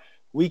 Ramon, like,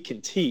 we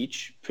can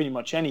teach pretty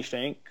much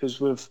anything because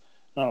we've,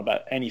 not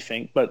about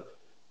anything, but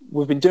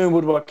we've been doing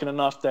woodworking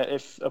enough that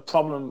if a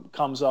problem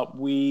comes up,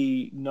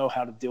 we know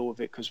how to deal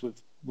with it because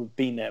we've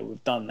been there,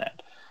 we've done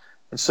that.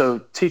 And so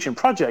teaching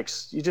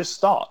projects, you just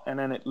start and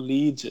then it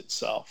leads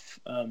itself,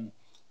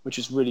 which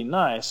is really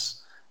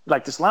nice.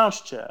 Like this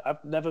lounge chair,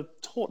 I've never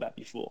taught that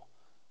before.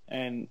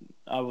 And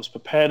I was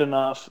prepared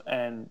enough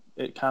and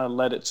it kind of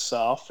led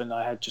itself, and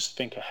I had just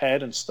think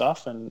ahead and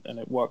stuff, and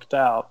it worked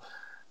out.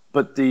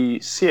 But the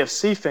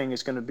CFC thing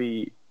is going to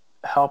be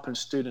helping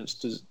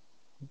students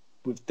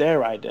with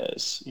their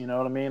ideas. You know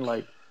what I mean?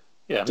 Like,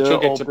 Yeah, they're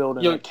all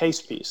building a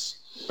case piece.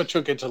 But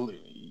you'll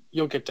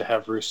get to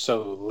have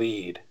Rousseau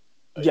lead.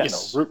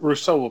 Yes,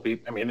 Rousseau will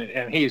be. I mean,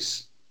 and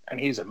he's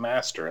a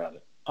master at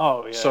it.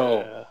 Oh yeah. So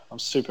yeah. I'm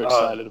super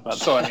excited about that.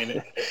 So I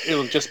mean,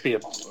 it'll just be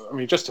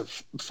just a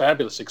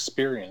fabulous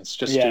experience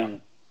just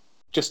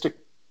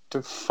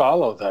to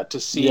follow that, to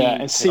see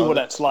and see what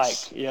that's like.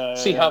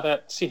 See how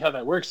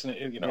that works, and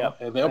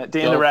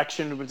the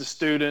interaction with the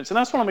students, and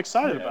that's what I'm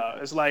excited about.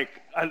 It's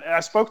like I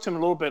spoke to him a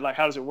little bit, like,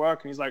 how does it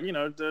work? And he's like,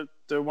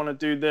 they want to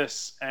do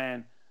this,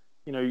 and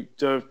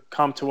they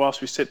come to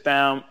us, we sit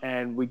down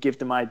and we give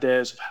them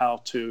ideas of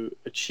how to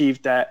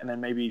achieve that, and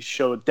then maybe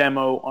show a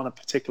demo on a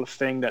particular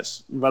thing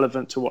that's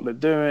relevant to what they're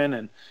doing,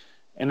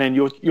 and then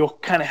you're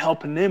kind of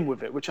helping them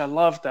with it, which I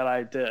love that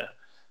idea.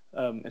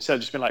 Instead of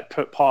just being like,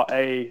 put part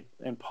A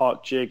in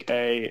part jig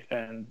A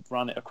and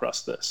run it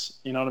across this,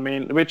 you know what I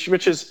mean? Which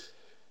is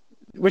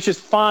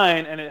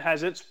fine, and it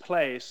has its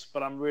place,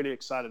 but I'm really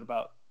excited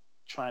about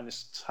trying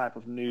this type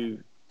of new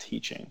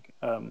teaching.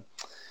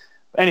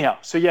 Anyhow,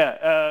 so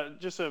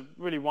just a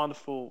really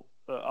wonderful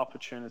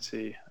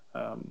opportunity,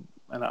 and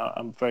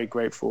I'm very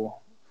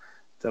grateful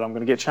that I'm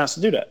going to get a chance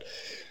to do that.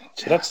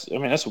 So that's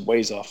a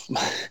ways off.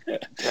 Yeah,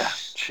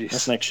 jeez.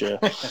 That's next year.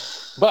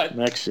 But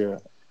next year.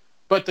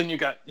 But then you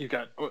got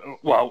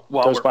while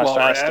goes by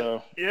fast,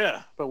 though.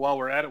 Yeah, but while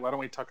we're at it, why don't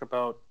we talk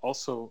about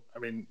also? I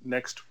mean,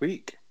 next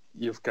week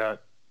you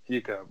got.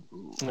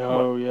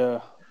 Oh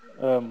yeah,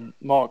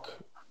 Mark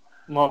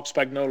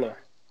Spagnola,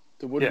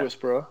 the Wood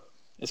Whisperer.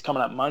 It's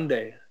coming out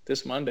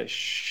this Monday.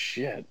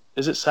 Shit.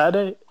 Is it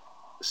Saturday?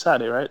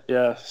 Saturday, right?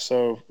 Yeah.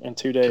 So in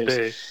 2 days.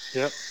 Today.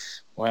 Yep.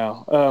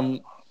 Wow.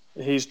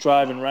 He's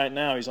driving right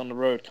now. He's on the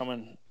road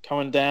coming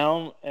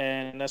down,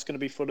 and that's going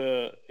to be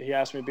he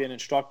asked me to be an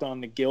instructor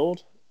on the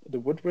guild, the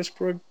Wood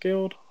Whisperer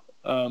Guild,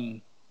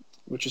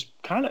 which is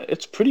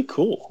it's pretty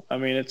cool. I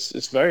mean,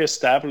 it's very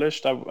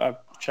established. I've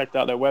checked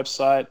out their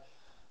website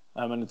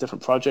and the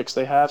different projects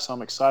they have, so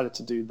I'm excited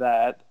to do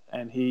that.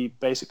 And he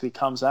basically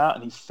comes out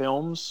and he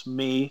films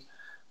me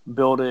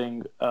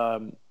building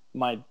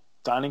my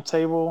dining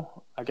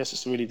table. I guess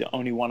it's really the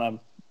only one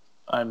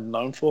I'm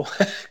known for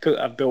because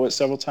I've built it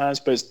several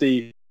times. But it's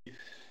the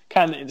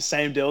kind of the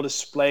same deal, the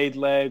splayed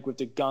leg with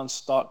the gun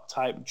stock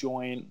type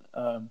joint,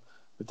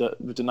 with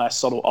the nice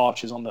subtle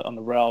arches on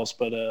the rails,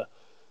 but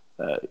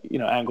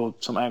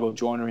some angled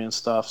joinery and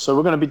stuff. So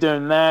we're going to be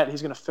doing that.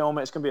 He's going to film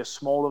it. It's going to be a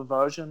smaller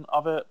version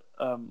of it,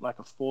 like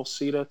a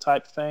 4-seater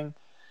type thing.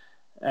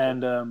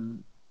 And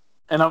I'm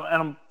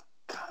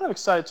kind of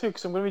excited too,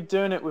 because I'm going to be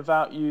doing it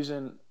without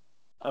using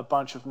a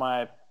bunch of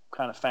my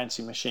kind of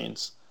fancy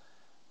machines.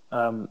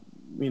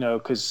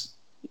 Because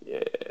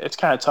it's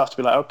kind of tough to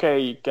be like,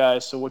 okay,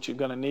 guys, so what you're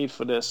going to need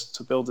for this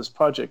to build this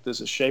project is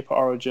a Shaper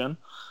Origin,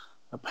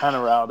 a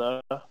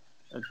Panerouter, a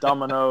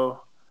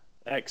Domino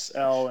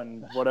XL,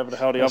 and whatever the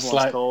hell the other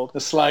one's called. The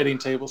sliding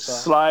table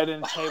saw.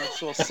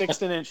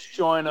 16-inch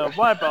joiner,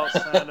 white belt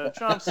sander,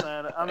 drum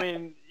sander. I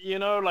mean,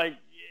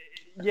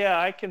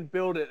 I can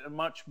build it a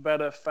much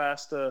better,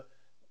 faster,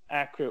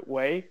 accurate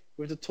way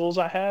with the tools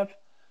I have,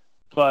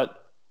 but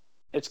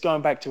it's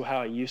going back to how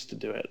I used to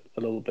do it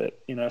a little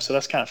bit, so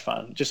that's kind of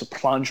fun. Just a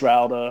plunge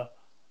router,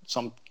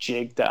 some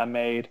jig that I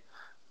made,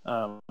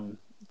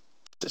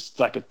 just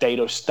like a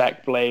dado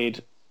stack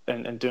blade,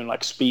 and doing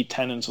like speed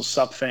tenons or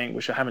something,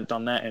 which I haven't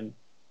done that in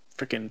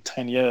freaking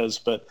 10 years,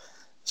 but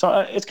so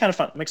it's kind of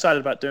fun. I'm excited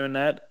about doing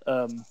that.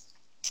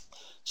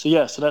 So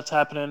that's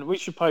happening. We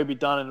should probably be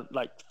done in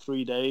like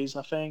 3 days,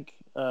 I think.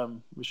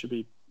 We should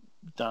be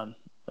done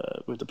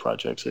with the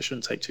project, so it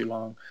shouldn't take too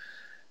long.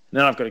 And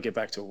then I've got to get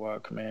back to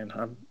work, man.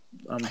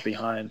 I'm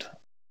behind.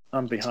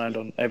 I'm behind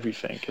on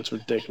everything. It's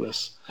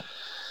ridiculous.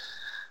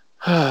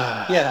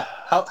 Yeah.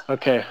 How?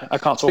 Okay, I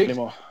can't talk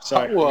anymore.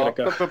 Sorry, I gotta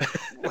go.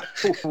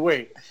 But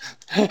wait.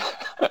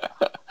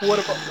 What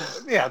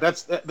about? Yeah,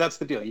 that's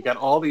the deal. You got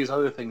all these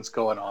other things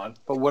going on,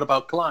 but what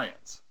about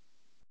clients?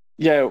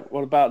 Yeah,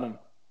 what about them?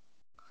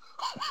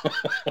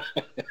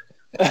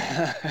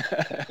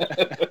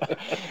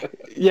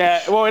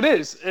 Yeah, well, it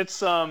is. It's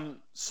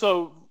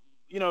so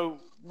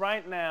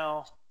right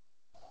now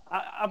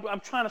I'm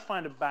trying to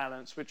find a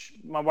balance, which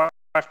my wife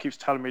keeps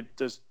telling me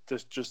there's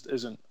just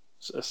isn't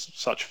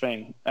such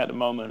thing at the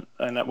moment,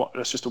 and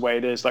that's just the way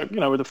it is. Like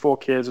with the 4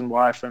 kids and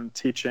wife and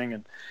teaching,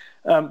 and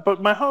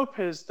but my hope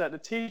is that the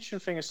teaching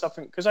thing is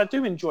something, because I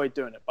do enjoy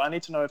doing it, but I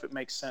need to know if it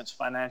makes sense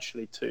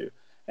financially too,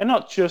 and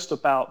not just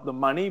about the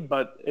money,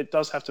 but it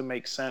does have to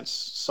make sense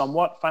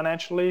somewhat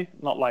financially.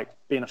 Not like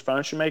being a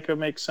furniture maker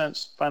makes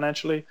sense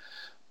financially,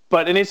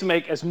 but it needs to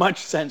make as much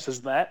sense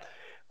as that.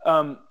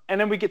 And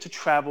then we get to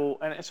travel,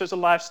 and so it's a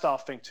lifestyle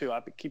thing too.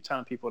 I keep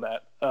telling people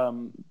that.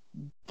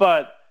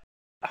 But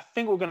I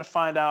think we're going to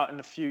find out in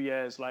a few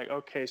years, like,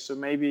 okay, so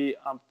maybe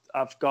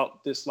I've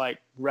got this like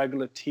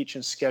regular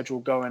teaching schedule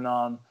going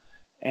on,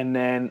 and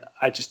then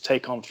I just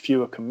take on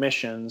fewer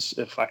commissions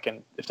if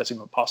that's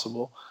even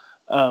possible.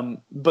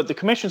 But the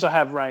commissions I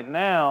have right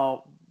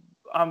now,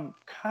 I'm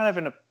kind of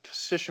in a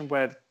position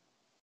where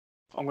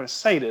I'm going to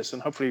say this,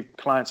 and hopefully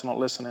clients are not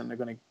listening, they're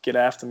going to get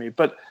after me,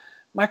 but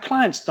my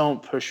clients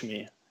don't push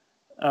me,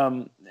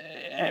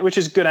 which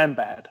is good and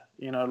bad.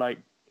 Like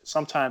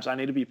sometimes I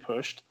need to be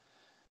pushed,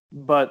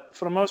 but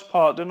for the most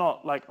part, they're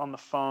not like on the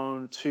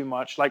phone too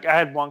much. Like I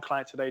had one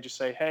client today just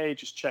say, "Hey,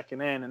 just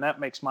checking in," and that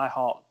makes my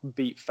heart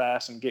beat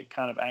fast and get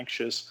kind of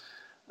anxious.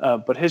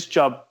 But his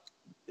job,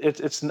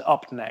 it's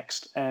up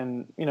next,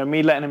 and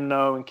me letting him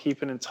know and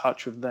keeping in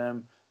touch with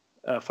them.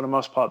 For the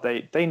most part,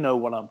 they know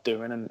what I'm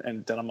doing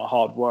and that I'm a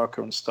hard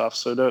worker and stuff,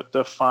 so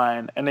they're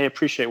fine and they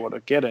appreciate what they're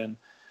getting.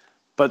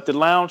 But the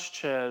lounge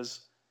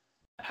chairs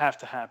have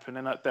to happen,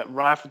 and that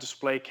rifle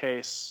display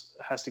case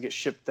has to get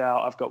shipped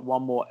out. I've got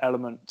one more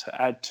element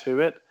to add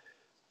to it,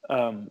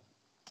 and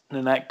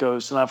then that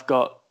goes. And I've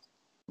got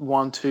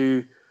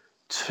two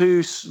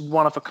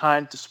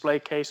one-of-a-kind display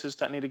cases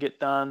that need to get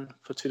done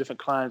for 2 different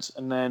clients,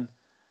 and then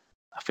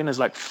I think there's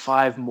like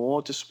 5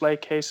 more display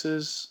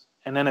cases,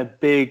 and then a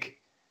big,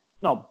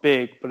 not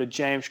big, but a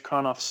James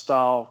Kronhoff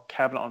style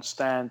cabinet on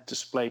stand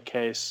display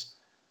case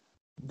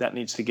that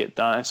needs to get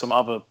done, and some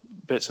other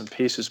bits and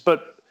pieces.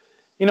 But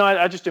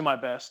I just do my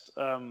best.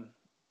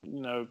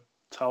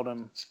 Tell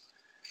them,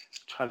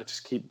 try to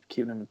just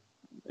keep them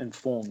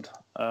informed.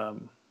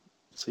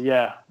 So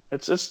yeah,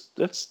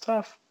 it's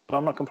tough, but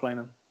I'm not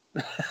complaining.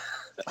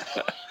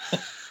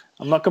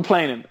 I'm not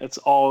complaining. It's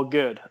all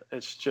good.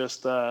 It's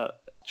just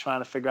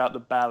trying to figure out the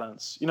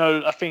balance.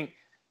 I think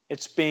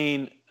it's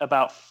been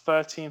about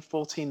 13,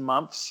 14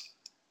 months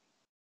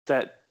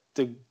that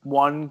the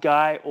one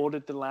guy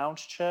ordered the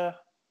lounge chair.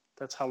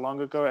 That's how long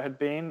ago it had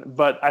been.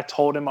 But I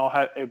told him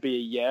it would be a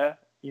year,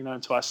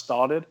 until I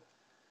started.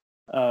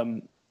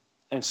 And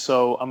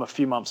so I'm a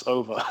few months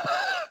over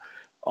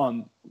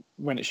on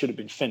when it should have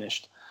been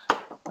finished.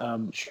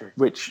 Sure.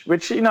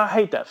 Which I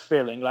hate that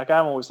feeling. Like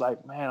I'm always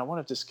like, man, I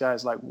wonder if this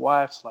guy's like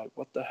wife's like,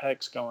 what the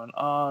heck's going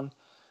on?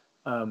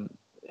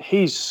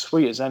 He's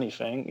sweet as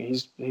anything.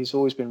 He's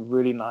always been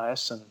really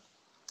nice, and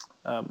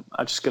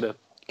I just gotta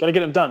get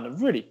them done. They're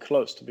really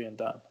close to being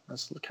done.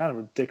 That's kind of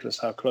ridiculous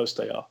how close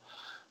they are.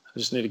 I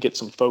just need to get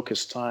some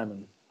focused time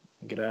and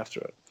get after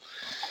it.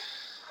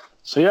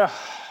 So yeah,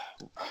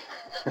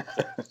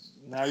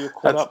 now you're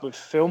caught up with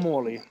Phil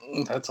Morley.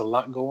 That's a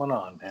lot going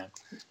on, man.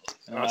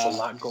 That's a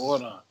lot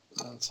going on.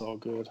 That's all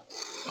good.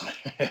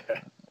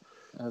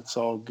 That's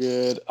all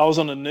good. I was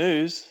on the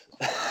news.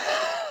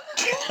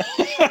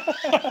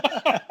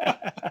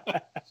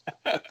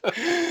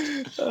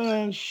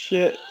 Oh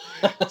shit!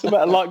 It's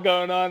about a lot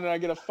going on, and I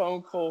get a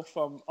phone call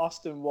from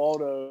Austin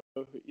Waldo,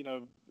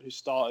 who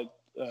started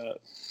the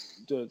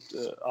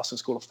Austin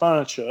School of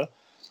Furniture.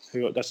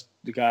 That's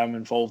the guy I'm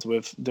involved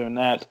with doing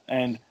that,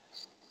 and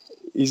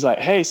he's like,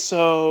 "Hey,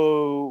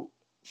 so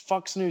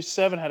Fox News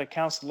 7 had a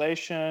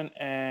cancellation,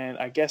 and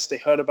I guess they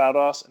heard about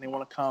us, and they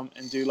want to come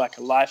and do like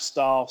a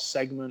lifestyle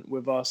segment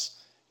with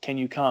us. Can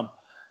you come?"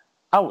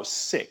 I was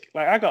sick.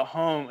 Like I got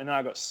home and then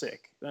I got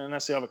sick, and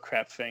that's the other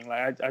crap thing.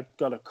 Like I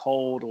got a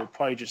cold, or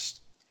probably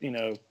just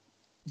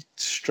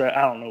stress.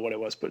 I don't know what it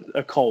was, but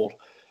a cold.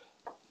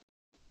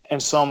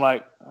 And so I'm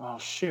like, oh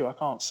shoot, I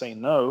can't say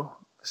no.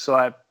 So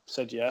I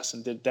said yes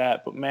and did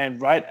that. But man,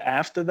 right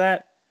after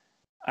that,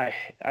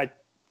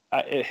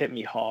 it hit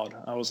me hard.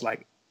 I was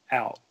like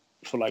out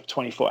for like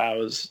 24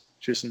 hours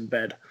just in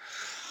bed.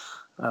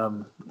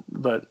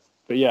 But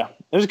yeah,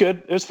 it was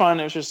good. It was fun.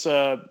 It was just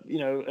a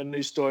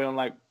new story on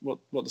like what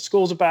the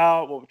school's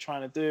about, what we're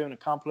trying to do and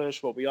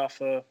accomplish, what we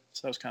offer.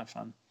 So it was kind of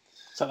fun.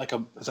 Is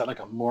that like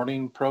a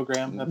morning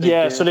program that they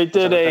did? So they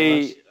did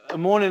a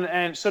morning,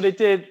 and so they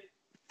did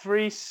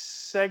 3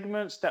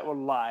 segments that were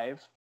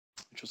live,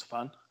 which was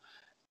fun.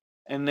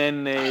 And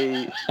then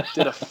they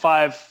did a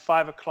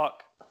 5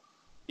 o'clock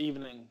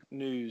evening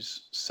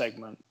news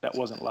segment that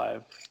wasn't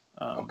live.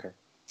 Okay.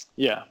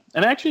 Yeah,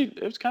 and actually,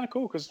 it was kind of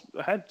cool because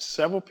I had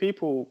several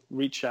people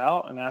reach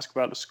out and ask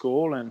about the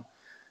school, and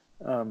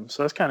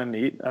so that's kind of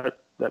neat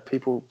that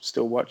people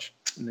still watch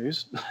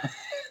news.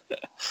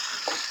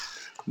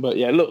 But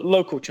yeah,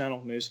 local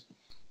channel news.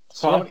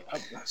 So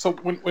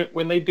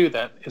when they do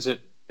that, is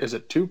it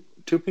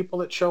two people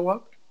that show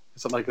up?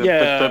 Is it like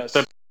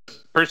the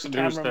person the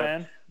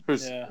cameraman?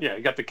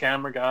 You got the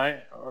camera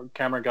guy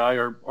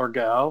or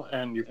gal,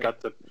 and you've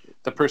got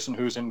the person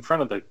who's in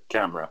front of the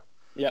camera.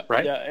 Yeah,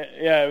 right.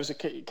 Yeah. It was a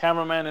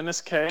cameraman in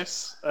this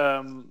case,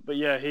 but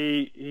yeah,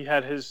 he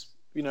had his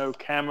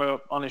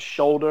camera on his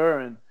shoulder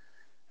and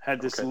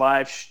had this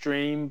live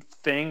stream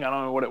thing. I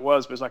don't know what it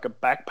was, but it was like a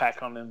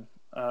backpack on him.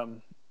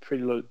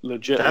 Pretty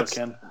legit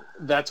looking.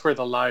 That's where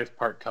the live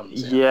part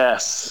comes in.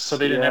 Yes. So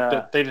they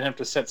didn't have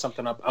to set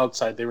something up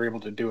outside. They were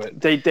able to do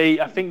it. I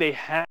think they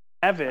have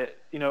it,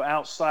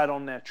 outside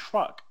on their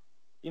truck.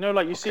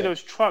 Like you see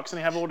those trucks and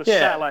they have all the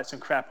satellites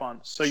and crap on.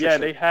 So sure.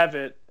 They have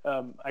it.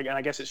 And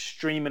I guess it's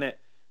streaming it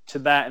to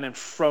that and then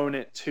throwing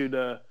it to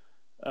the.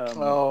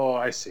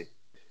 I see.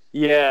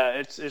 Yeah,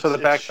 it's so the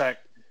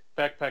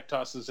backpack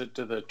tosses it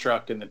to the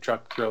truck and the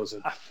truck throws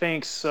it. I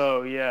think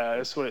so. Yeah,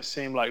 that's what it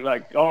seemed like.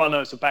 Like all I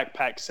know is the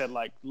backpack said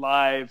like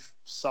live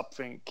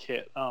something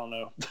kit. I don't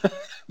know,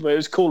 but it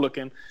was cool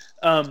looking.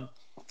 But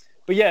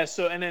yeah,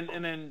 so and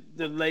then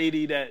the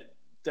lady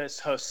that's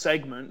her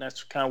segment.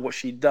 That's kind of what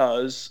she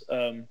does.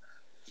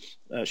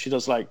 She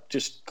does like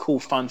just cool,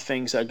 fun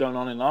things that are going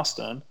on in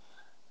Austin,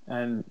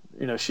 and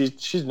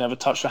she's never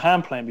touched a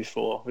hand plane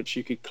before, which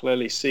you could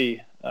clearly see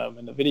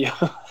in the video.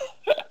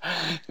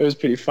 It was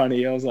pretty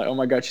funny. I was like, oh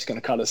my god, she's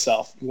gonna cut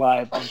herself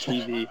live on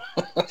TV.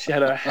 She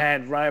had her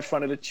hand right in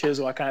front of the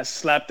chisel. I kind of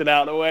slapped it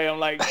out of the way. I'm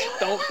like,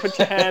 don't put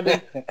your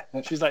hand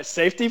in. She's like,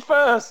 safety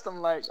first.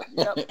 I'm like,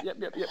 yep.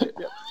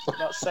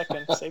 Not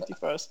second, safety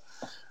first.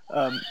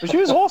 But she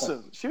was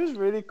awesome. She was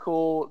really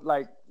cool.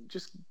 Like,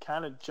 just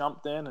kind of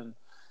jumped in, and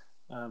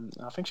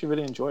I think she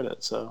really enjoyed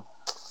it. So,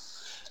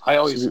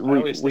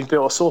 we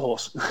built a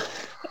sawhorse.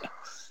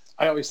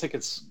 I always think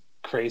it's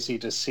crazy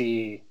to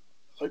see,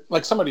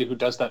 like somebody who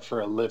does that for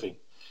a living.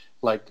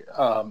 Like,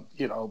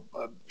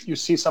 you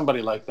see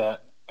somebody like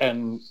that,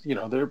 and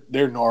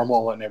they're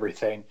normal and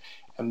everything,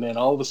 and then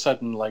all of a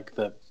sudden, like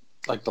the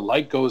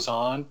light goes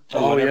on,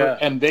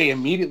 and they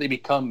immediately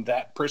become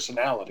that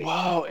personality.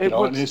 Wow,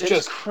 it's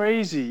just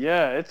crazy.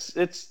 Yeah,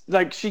 it's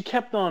like she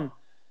kept on.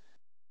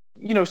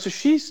 So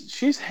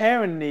she's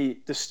hair in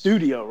the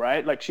studio,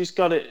 right? Like she's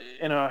got it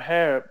in her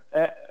hair,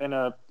 in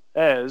her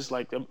ears,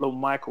 like a little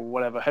mic or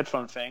whatever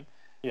headphone thing.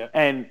 Yeah.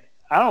 And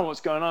I don't know what's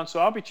going on, so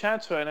I'll be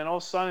chatting to her, and then all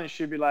of a sudden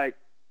she'll be like,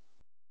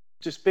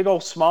 just big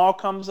old smile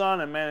comes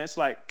on, and man, it's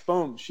like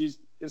boom,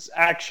 it's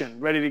action,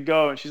 ready to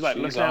go, and she's like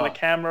looking at the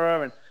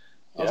camera, and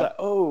I was like,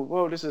 oh,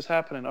 whoa, this is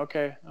happening.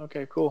 Okay,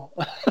 cool.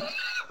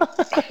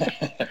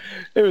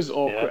 It was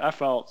awkward. Yeah. I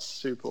felt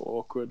super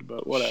awkward,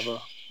 but whatever.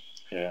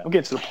 Yeah. I'm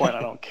getting to the point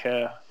I don't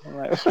care. I'm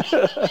like,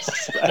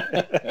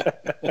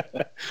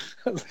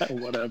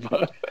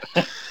 whatever.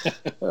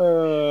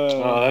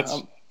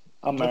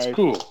 I'm that's married.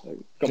 Cool.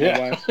 Got my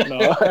wife.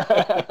 No.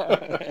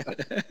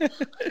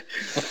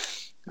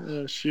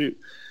 Oh, shoot.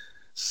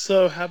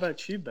 So, how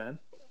about you, Ben?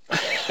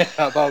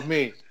 How about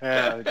me?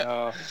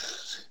 I've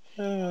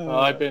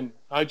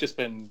just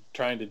been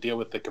trying to deal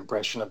with the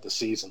compression of the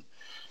season.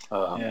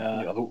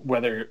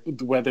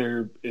 The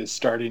weather is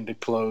starting to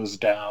close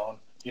down.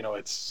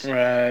 It's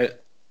right.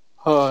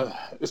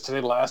 It's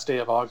today the last day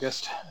of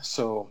August,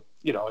 so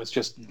it's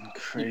just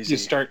crazy.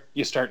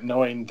 You start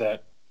knowing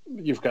that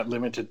you've got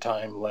limited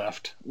time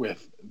left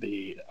with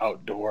the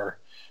outdoor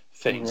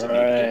things that need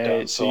to get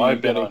done. So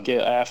I've got to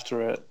get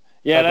after it.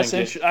 Yeah, that's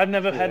interesting. I've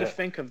never had to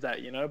think of that.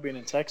 Being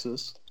in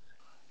Texas.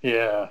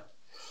 Yeah,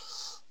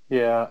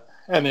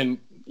 and then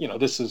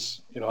this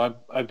is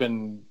I've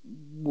been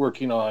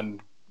working on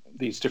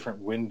these different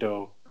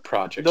window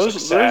projects.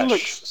 Those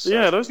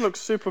look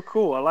super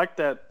cool. I like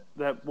that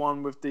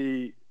one with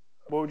the,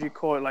 what would you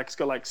call it? Like it's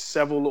got like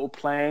several little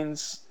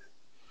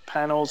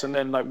panels, and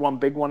then like one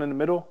big one in the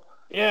middle.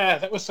 Yeah,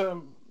 that was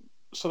so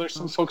there's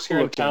some folks here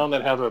in town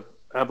that have a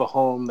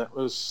home that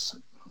was,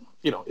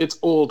 it's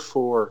old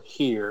for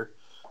here.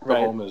 The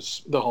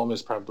home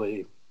is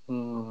probably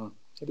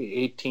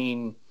maybe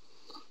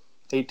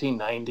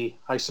 1890,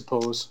 I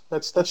suppose.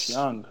 That's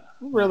young.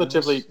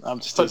 Relatively, I'm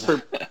just but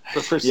for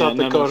South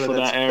Dakota, for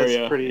that area,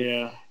 that's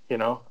pretty.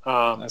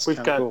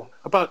 We've got cool.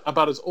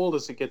 about as old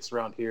as it gets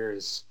around here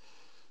is.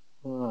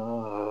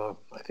 I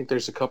think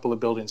there's a couple of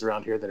buildings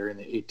around here that are in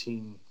the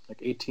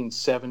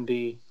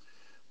 1870.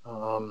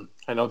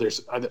 I know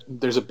there's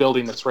a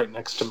building that's right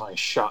next to my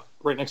shop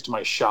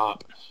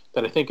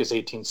that I think is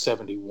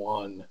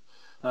 1871.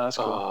 Oh, that's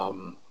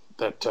cool.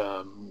 That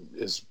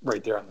is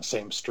right there on the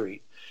same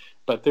street.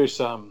 But there's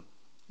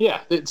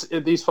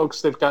these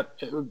folks, they've got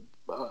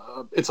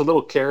it's a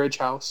little carriage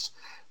house.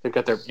 They've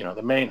got their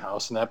the main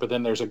house and that, but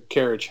then there's a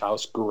carriage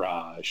house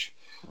garage.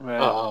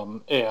 Right.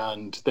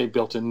 And they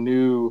built a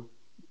new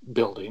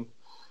building,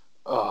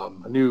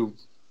 another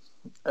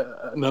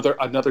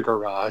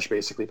garage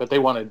basically, but they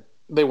wanted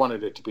they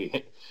wanted it to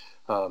be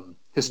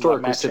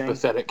historically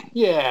sympathetic.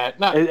 Yeah,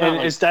 not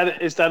like, is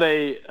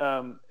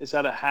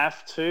that a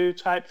have to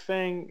type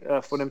thing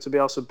for them to be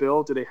able to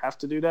build? Do they have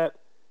to do that?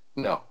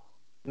 No.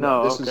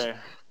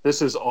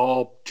 This is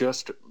all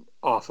just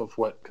off of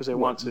what because they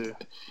want to.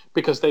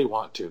 Because they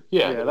want to.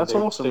 Yeah. Yeah, that's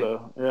awesome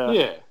though. Yeah.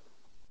 Yeah.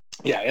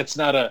 Yeah, it's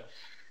not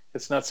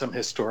some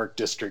historic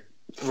district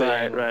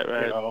thing. Right.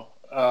 You know.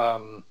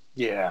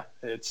 Yeah,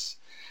 it's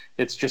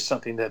just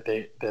something that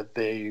they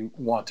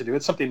want to do.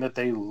 It's something that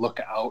they look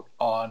out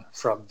on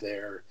from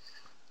their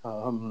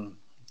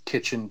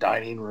kitchen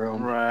dining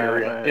room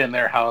area in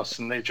their house,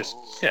 and they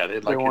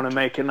want to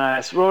make it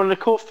nice. Well, the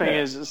cool thing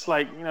is, it's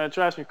like, you know, it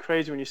drives me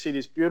crazy when you see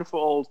these beautiful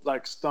old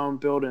like stone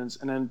buildings,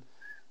 and then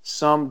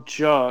some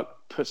jerk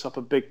puts up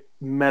a big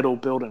metal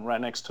building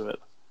right next to it.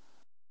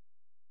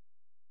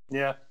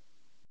 Yeah.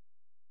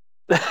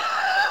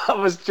 I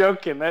was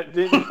joking. That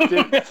didn't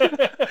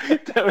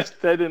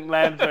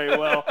land very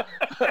well.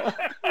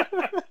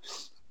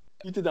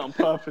 You did that on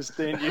purpose,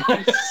 didn't you?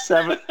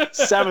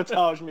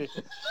 Sabotage me.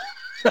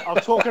 I'm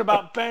talking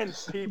about Ben,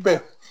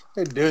 people.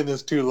 Been doing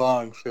this too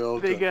long,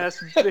 Phil. Big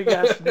ass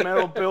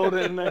metal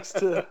building next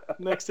to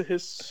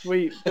his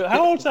suite.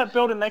 How old's that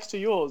building next to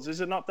yours?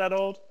 Is it not that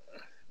old?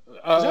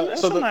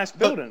 That's a nice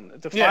building.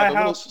 The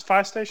firehouse,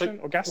 fire station,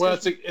 or gas station? Well,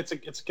 it's a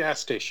gas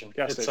station.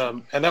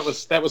 And that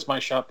was my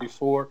shop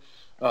before.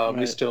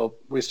 We still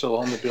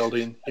own the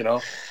building. You know,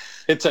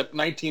 it's at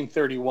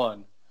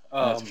 1931.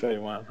 That's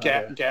 31.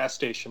 Gas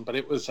station, but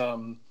it was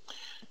a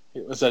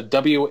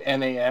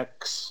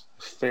WNAX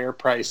fair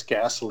price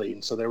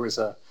gasoline. So there was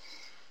a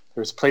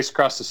place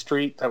across the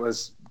street that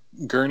was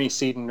Gurney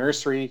Seed and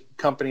Nursery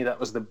Company. That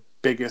was the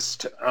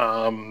biggest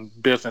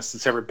business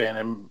that's ever been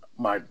in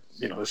my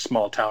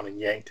small town in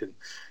Yankton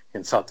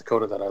in South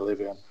Dakota that I live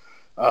in.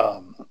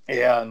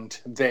 And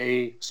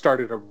they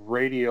started a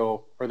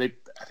radio, or I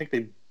think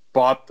they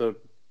bought the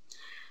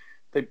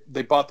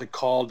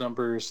call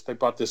numbers. They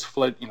bought this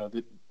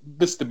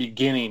this is the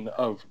beginning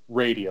of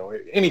radio.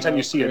 Anytime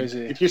you see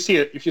if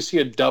you see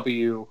a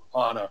W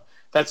on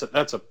that's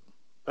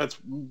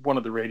one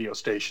of the radio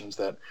stations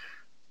that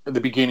at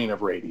the beginning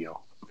of radio.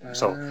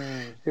 So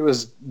it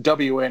was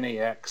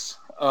WNAX,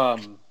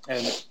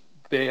 and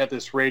they had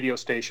this radio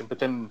station. But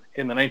then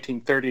in the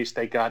 1930s,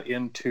 they got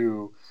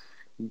into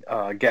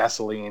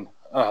gasoline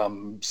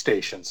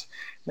stations.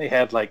 They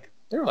had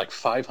there were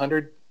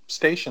 500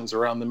 stations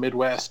around the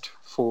Midwest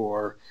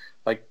for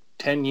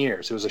 10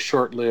 years. It was a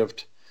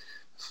short-lived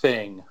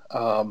thing.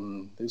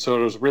 So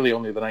it was really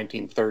only the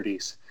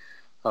 1930s.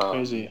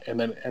 Crazy. And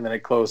then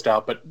it closed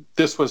out. But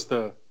this was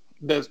the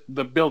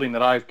building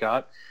that I've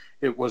got.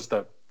 It was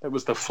the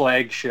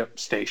flagship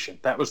station.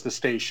 That was the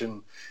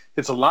station.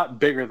 It's a lot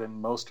bigger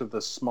than most of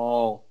the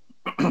small.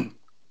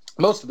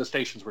 Most of the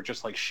stations were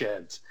just like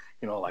sheds,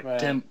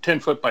 10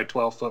 foot by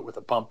 12 foot with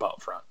a pump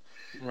out front.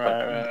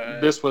 Right.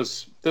 This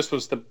was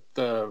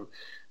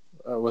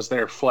was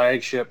their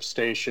flagship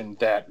station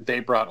that they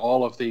brought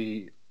all of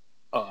the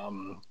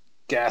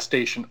gas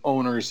station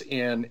owners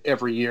in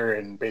every year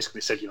and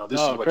basically said, this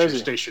is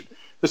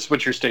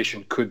what your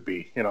station could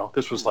be.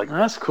 This was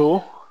that's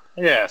cool.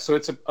 Yeah, so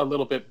it's a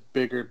little bit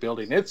bigger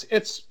building. It's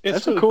that's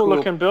really a cool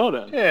looking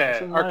building. Yeah,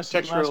 it's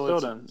architectural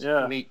nice building. It's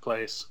a neat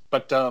place.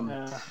 But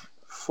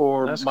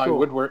for my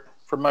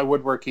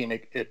woodworking,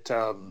 it's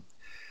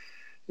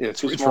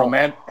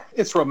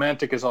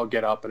romantic as all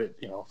get out, but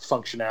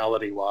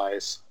functionality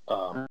wise,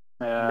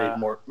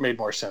 made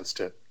more sense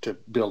to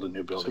build a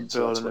new building.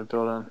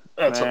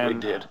 That's what we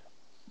did.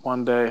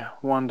 One day.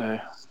 Maybe.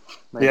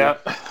 Yeah,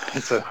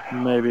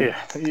 maybe.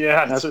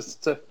 Yeah,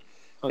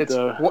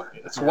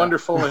 it's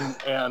wonderful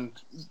and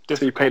difficult.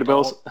 So you pay the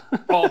bills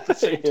all at the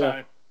same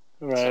time.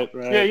 Right.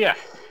 Yeah.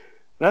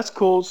 That's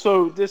cool.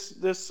 So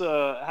this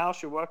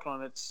house you're working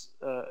on,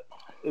 are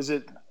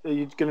you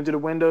going to do the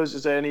windows?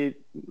 Is there any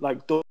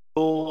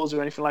doors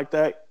or anything like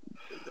that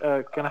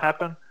going to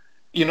happen?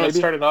 It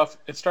started off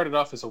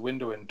as a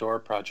window and door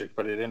project,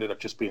 but it ended up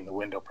just being the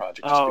window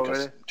project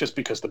just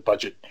because the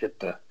budget hit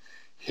the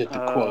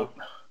quote.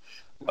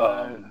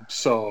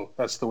 So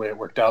that's the way it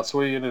worked out. So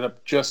we ended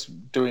up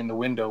just doing the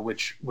window,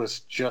 which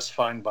was just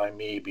fine by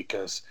me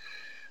because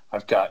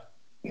I'm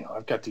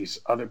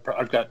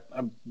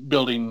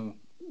building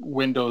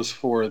windows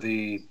for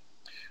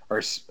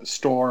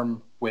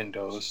storm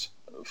windows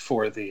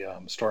for the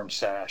storm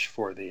sash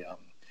for the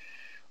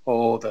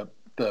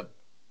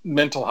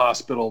mental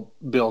hospital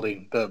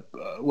building,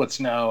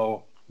 what's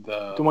now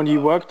the one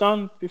you worked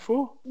on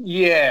before.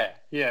 Yeah.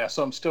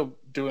 So I'm still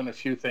doing a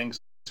few things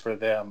for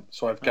them.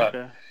 So I've got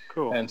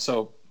cool. And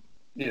so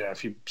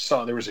if you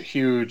saw, there was a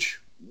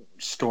huge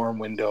storm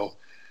window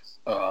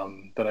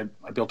that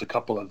I built a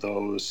couple of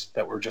those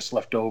that were just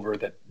left over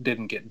that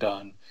didn't get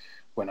done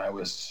when I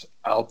was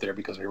out there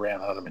because we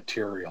ran out of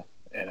material,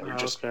 and it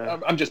was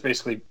I'm just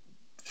basically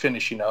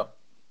finishing up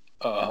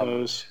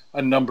a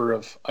number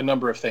of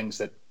things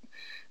that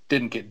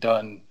didn't get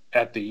done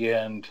at the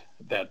end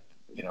that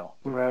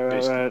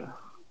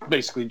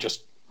basically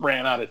just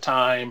ran out of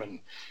time, and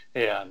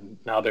and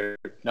now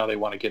they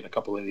want to get a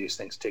couple of these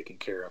things taken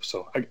care of.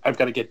 So I've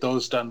got to get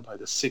those done by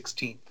the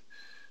 16th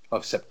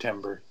of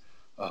September.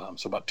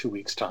 So about 2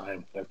 weeks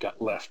time I've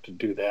got left to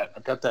do that.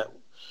 I've got that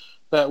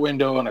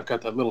window, and I've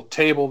got that little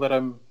table that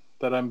I'm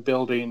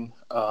building.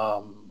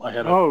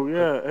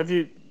 Have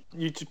you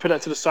put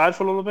that to the side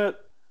for a little bit?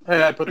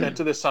 I put that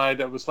to the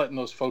side. I was letting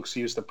those folks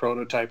use the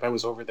prototype. I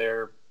was over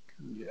there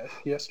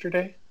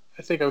yesterday.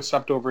 I think I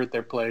stopped over at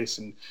their place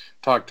and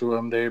talked to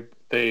them. They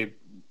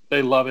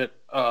love it.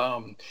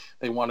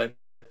 They want it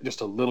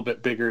just a little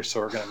bit bigger, so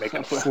we're going to make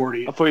it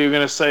 40. I thought you were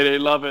going to say they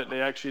love it. They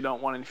actually don't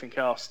want anything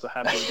else to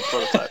happen with the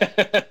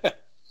prototype.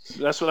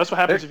 That's what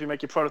happens if you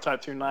make your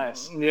prototype too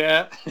nice.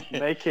 Yeah,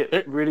 make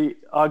it really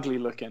ugly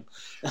looking.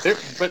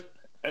 But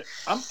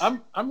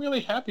I'm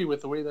really happy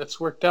with the way that's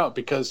worked out,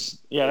 because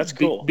that's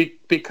cool.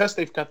 Because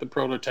they've got the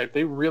prototype,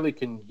 they really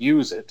can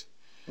use it.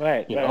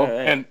 Right.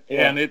 And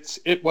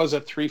it was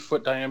a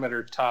 3-foot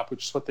diameter top,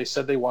 which is what they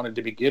said they wanted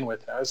to begin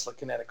with. And I was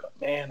looking at it, going,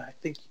 man, I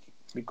think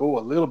we go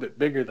a little bit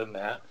bigger than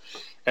that.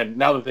 And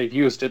now that they've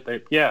used it,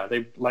 they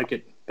like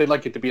it. They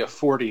like it to be a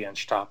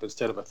 40-inch top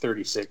instead of a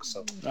 36.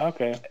 So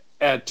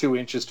add 2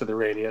 inches to the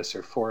radius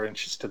or 4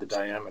 inches to the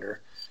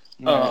diameter.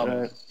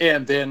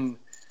 And then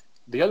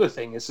the other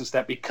thing is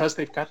that because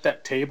they've got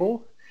that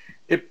table,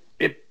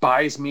 it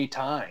buys me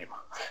time.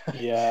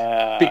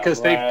 Yeah,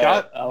 because they've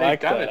got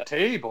a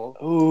table.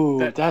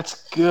 Ooh,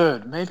 that's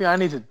good. Maybe I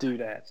need to do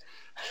that.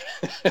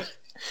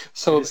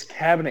 So this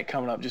cabinet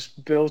coming up,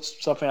 just build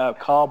something out of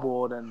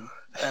cardboard and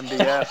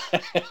MDF,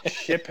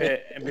 ship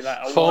it, and be like,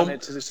 I want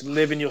it to just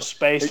live in your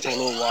space for a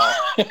little while.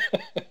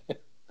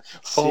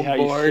 See how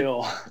you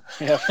feel.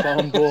 Yeah,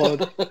 foam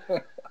board.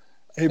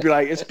 He'd be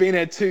like, it's been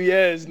here 2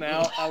 years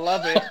now. I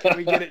love it. Can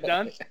we get it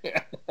done?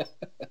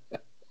 I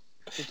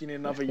think you need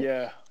another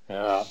year.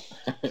 Yeah.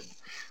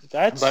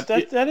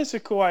 That is a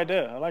cool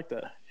idea. I like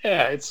that.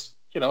 Yeah, it's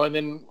and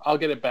then I'll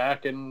get it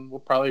back, and we'll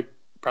probably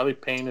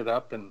paint it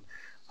up, and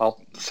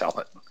I'll sell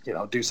it.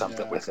 Do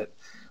something with it,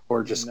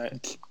 or just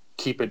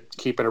keep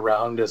it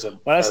around as a.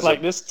 Well, that's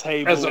like this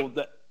table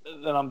that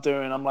I'm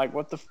doing. I'm like,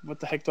 what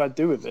the heck do I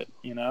do with it?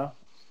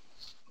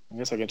 I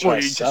guess I can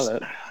try to sell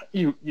it.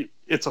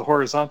 It's a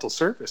horizontal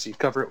surface. You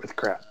cover it with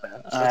crap,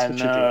 man. So that's what you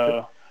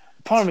do.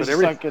 The problem is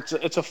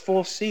it's a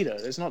 4-seater.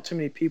 There's not too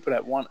many people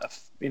that want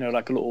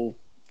like a little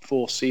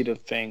 4-seater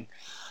thing.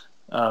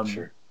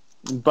 Sure.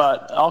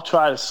 But I'll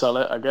try to sell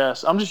it, I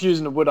guess. I'm just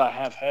using the wood I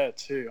have here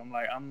too.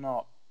 I'm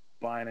not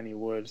buying any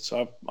wood,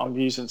 so I'm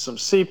using some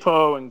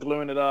Sipo and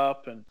gluing it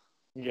up, and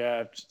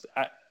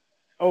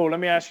let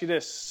me ask you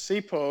this: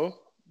 Sipo,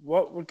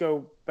 what would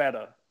go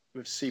better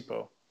with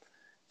Sipo?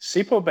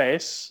 Sipo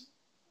base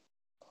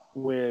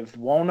with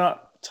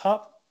walnut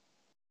top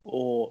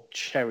or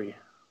cherry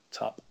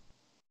top?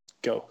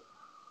 Go.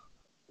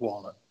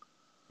 Walnut.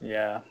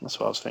 Yeah, that's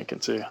what I was thinking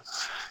too.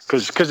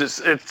 Because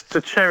it's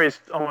the cherry's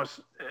almost,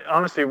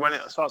 honestly, when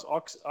it starts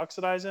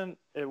oxidizing,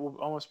 it will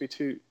almost be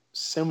too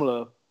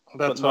similar.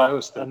 That's what I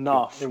was thinking.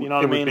 Enough. You know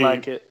what I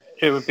mean?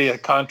 It would be a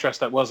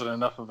contrast that wasn't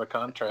enough of a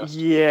contrast.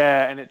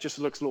 Yeah, and it just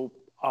looks a little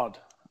odd.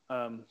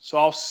 So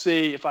I'll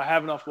see if I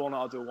have enough walnut,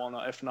 I'll do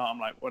walnut. If not, I'm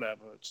like,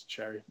 whatever, it's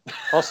cherry.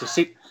 Also,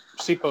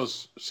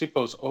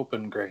 Sipo's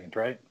open grained,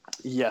 right?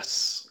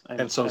 Yes,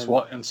 and so's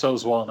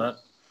walnut.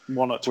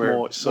 Walnut's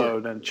more so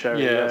than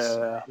cherry. Yes.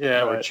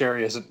 Yeah, where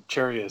cherry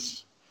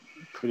is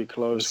pretty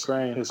close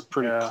grain. It's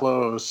pretty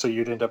close, so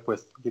you'd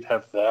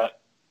have that.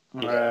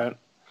 Right.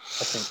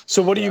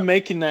 So what are you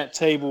making that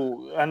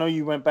table? I know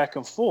you went back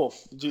and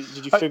forth.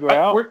 Did you figure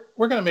out?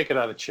 We're gonna make it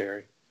out of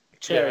cherry.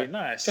 Cherry,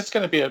 nice. It's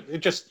gonna be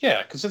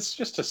because it's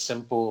just a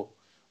simple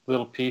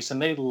little piece,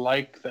 and they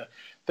like the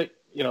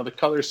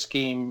color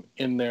scheme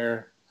in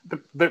there.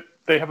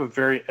 They have a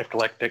very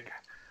eclectic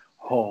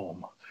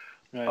home.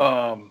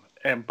 Right.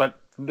 But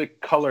the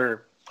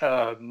color,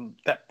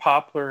 that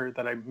poplar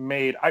that I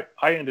made, I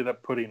ended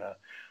up putting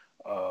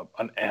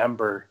an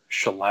amber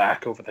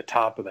shellac over the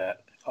top of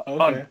that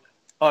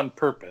on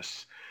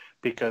purpose,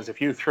 because if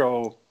you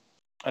throw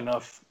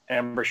enough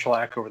amber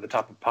shellac over the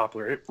top of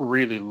poplar, it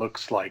really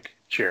looks like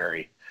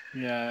cherry.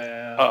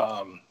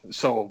 Yeah.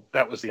 So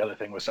that was the other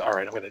thing, was, all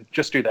right, I'm going to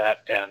just do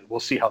that, and we'll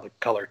see how the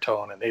color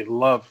tone, and they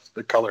love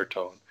the color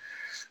tone.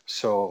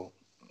 So,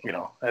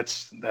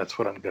 that's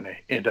what I'm going to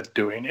end up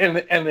doing. And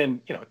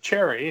then,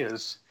 cherry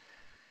is,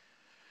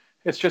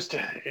 it's just,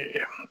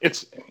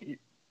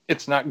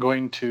 it's not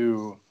going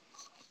to,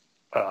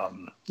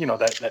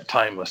 that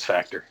timeless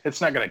factor.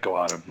 It's not going to go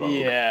out of vogue.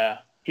 Yeah.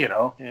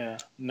 Yeah.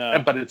 No.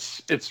 But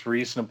it's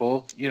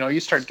reasonable. You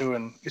start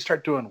doing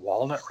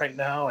walnut right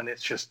now, and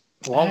it's just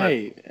walnut.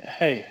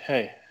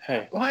 Hey.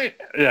 Why?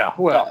 Yeah.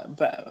 Well,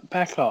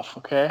 back off,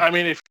 okay? I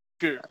mean, if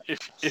you're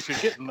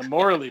getting the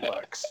Morley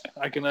bucks,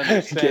 I can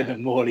understand. Getting the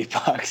Morley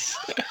bucks.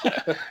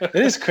 It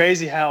is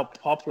crazy how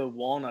popular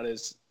walnut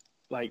is,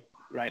 like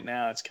right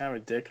now. It's kind of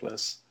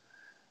ridiculous.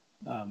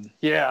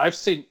 Yeah, I've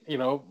seen.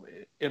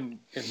 In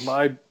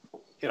my,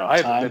 I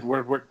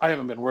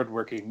haven't been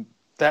woodworking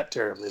that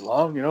terribly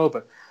long,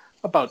 but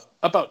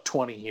about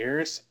 20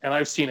 years, and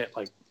I've seen it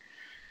like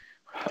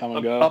come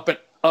and go.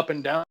 up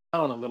and down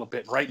a little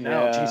bit. Right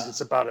now, Yeah. geez,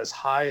 it's about as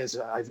high as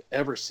I've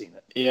ever seen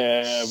it.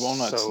 Yeah,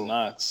 walnut's So,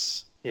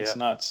 nuts. It's yeah.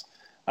 nuts.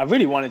 I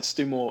really wanted to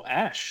do more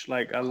ash.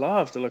 Like, I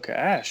love to look at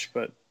ash,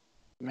 but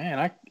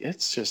man,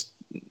 it's just,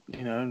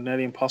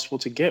 nearly impossible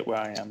to get where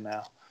I am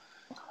now.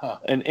 Huh.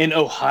 And in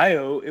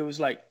Ohio, it was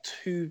like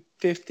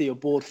 $250 a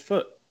board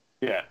foot.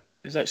 Yeah.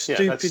 It's like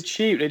stupid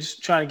cheap. They're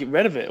just trying to get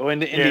rid of it. Or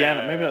in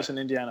Indiana, maybe that's in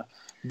Indiana.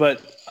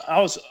 But I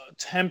was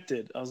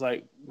tempted. I was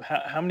like,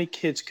 how many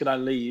kids could I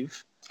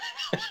leave?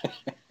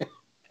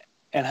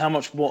 And how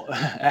much more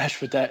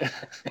ash would that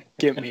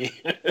get me?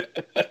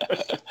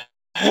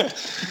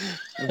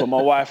 But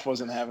my wife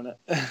wasn't having it.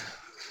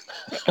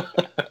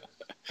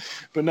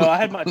 But no, I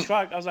had my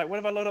truck. I was like, what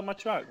if I load up my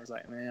truck? I was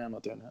like, man, I'm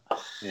not doing that.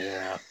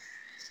 Yeah.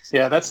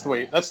 Yeah, that's the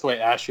way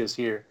ash is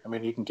here. I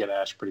mean, you can get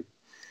ash pretty,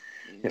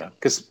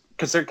 because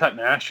they're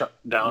cutting ash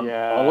down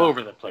all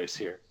over the place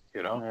here.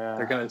 Yeah,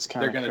 they're gonna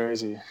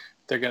crazy.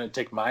 They're gonna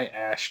take my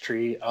ash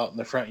tree out in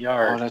the front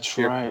yard. Oh, that's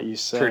right. You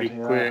said pretty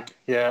quick.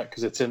 Yeah,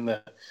 because it's in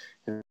the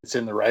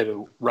right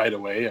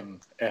of way,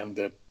 and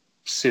the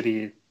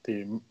city,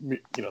 the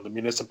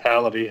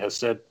municipality has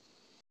said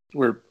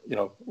we're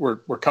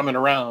coming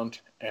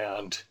around,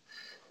 and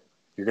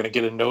you're going to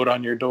get a note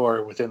on your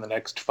door within the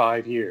next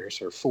 5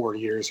 years or 4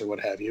 years or what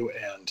have you,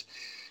 and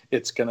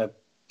it's going to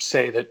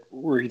say that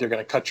we're either going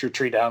to cut your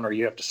tree down or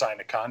you have to sign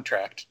a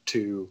contract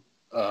to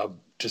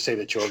say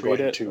that you're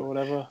going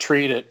to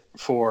treat it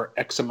for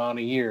X amount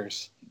of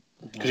years,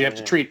 because you have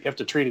to treat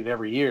it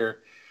every year.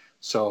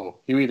 So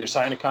you either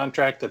sign a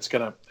contract that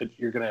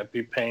you're going to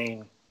be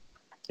paying,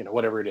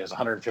 whatever it is,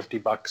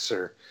 $150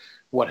 or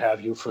what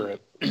have you for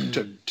it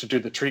to do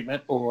the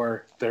treatment,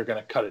 or they're going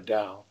to cut it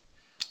down.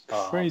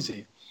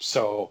 Crazy.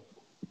 So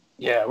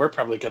yeah, we're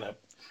probably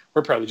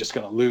just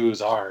going to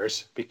lose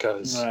ours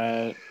because,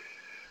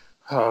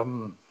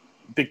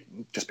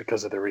 just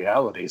because of the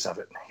realities of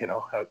it.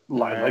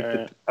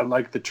 I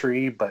like the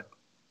tree, but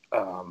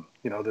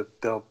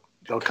they'll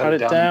cut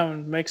it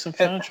down, make some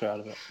furniture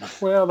out of it.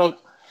 Well,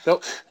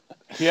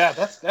 yeah,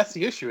 that's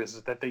the issue, is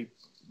that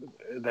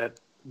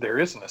there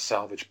isn't a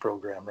salvage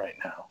program right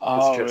now.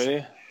 Oh,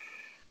 really?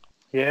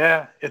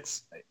 Yeah,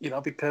 it's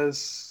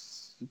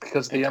because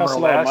the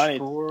Emerald Ash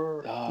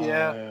Borer.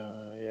 Yeah,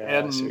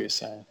 and I see what you're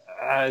saying.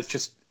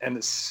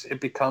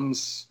 It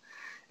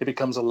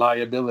becomes a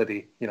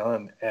liability,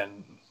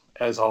 and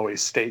as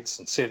always, states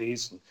and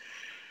cities and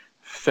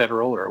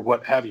federal or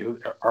what have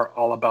you are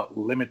all about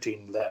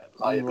limiting that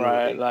liability.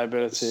 Right,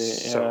 liability.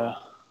 So,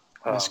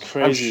 that's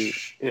crazy.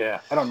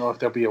 I don't know if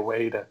there'll be a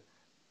way to.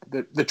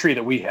 The tree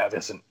that we have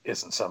isn't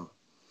some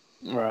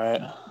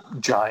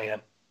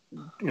giant.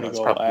 It's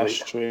probably ash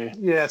tree.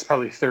 Yeah, it's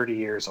probably 30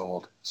 years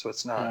old, so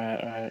it's not.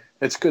 Right.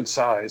 It's good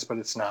size, but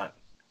it's not.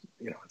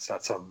 It's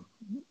not some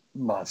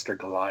monster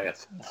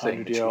Goliath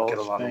thing that you get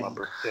a lot of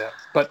lumber. Yeah,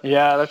 but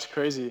yeah, that's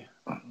crazy.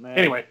 Man.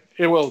 Anyway,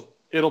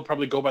 it'll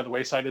probably go by the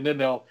wayside, and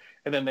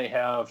then they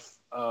have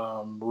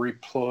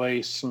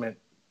replacement.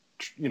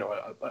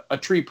 A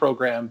tree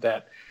program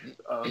that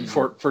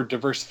for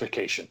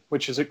diversification,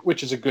 which is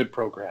a good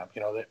program.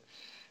 That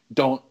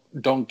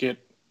don't get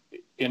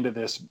into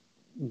this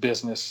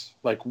business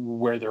like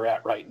where they're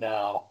at right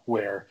now,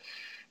 where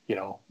they've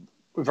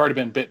already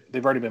been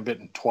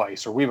bitten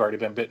twice, or we've already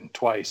been bitten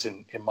twice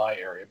in my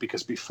area,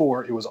 because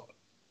before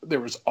there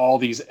was all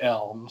these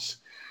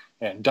elms,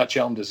 and Dutch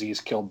elm disease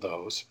killed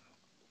those.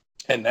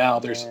 And now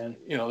there's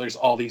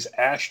all these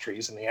ash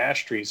trees, and the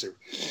ash trees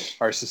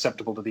are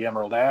susceptible to the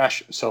emerald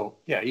ash. So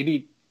yeah, you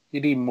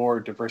need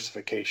more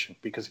diversification,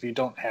 because if you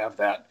don't have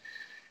that,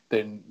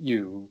 then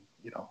you're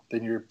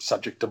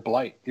subject to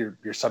blight. You're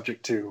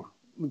subject to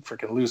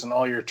freaking losing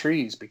all your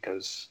trees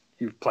because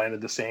you've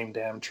planted the same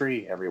damn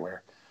tree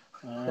everywhere.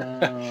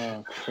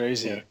 Oh,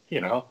 crazy.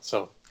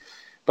 So,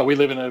 but we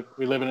live in a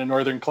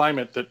northern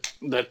climate that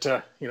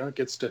it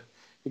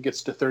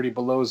gets to 30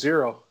 below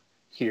zero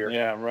here.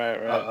 Yeah,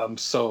 right.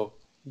 So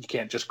you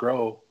can't just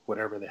grow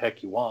whatever the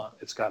heck you want.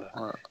 It's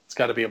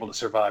gotta be able to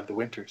survive the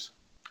winters.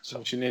 So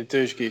what you need to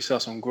do is get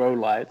yourself some grow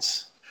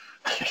lights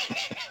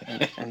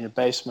in your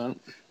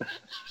basement.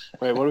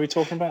 Wait, what are we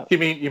talking about? You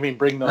mean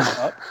bring those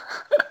up?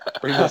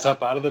 Bring those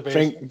up out of the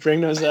basement?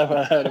 Bring those up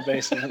out of the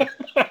basement.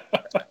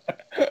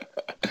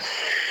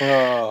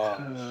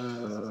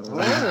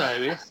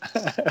 Alrighty.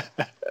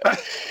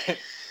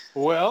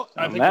 Well,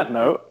 on that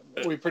note,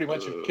 we pretty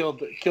much have killed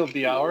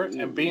the hour,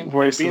 and being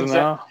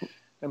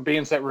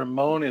that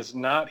Ramon is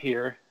not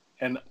here,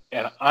 and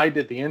I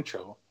did the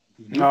intro,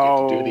 you get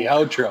to do the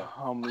outro.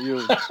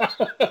 You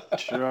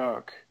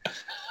jerk.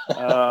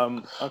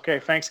 Okay,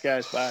 thanks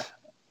guys. Bye.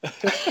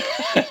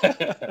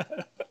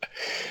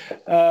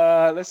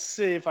 Let's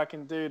see if I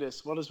can do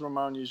this. What does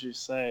Ramon usually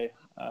say?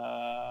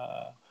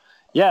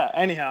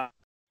 Anyhow,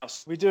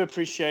 we do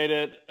appreciate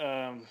it.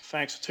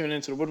 Thanks for tuning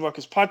into the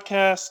Woodworkers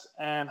podcast,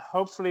 and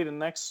hopefully the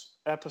next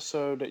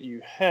episode that you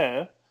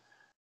hear,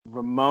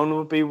 Ramon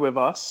will be with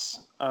us,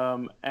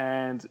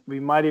 and we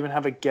might even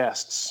have a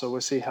guest. So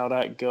we'll see how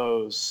that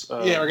goes.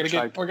 We're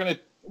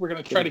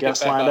gonna try to get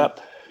guests that lined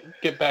up.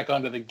 get back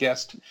onto the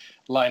guest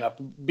lineup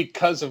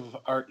because of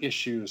our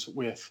issues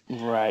with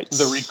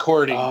the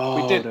recording.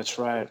 Oh, that's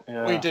right.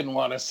 Yeah. We didn't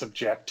want to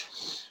subject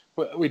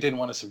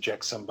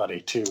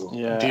somebody to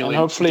dealing. And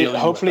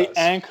hopefully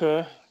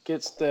Anchor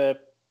gets the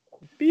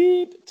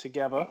beep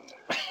together,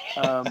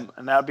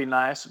 and that'd be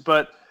nice.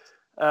 But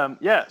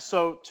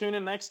so tune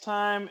in next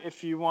time.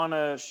 If you want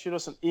to shoot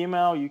us an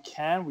email, you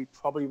can. We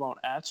probably won't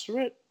answer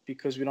it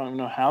because we don't even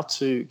know how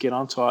to get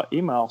onto our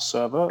email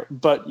server,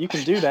 but you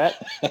can do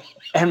that,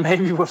 and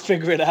maybe we'll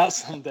figure it out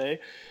someday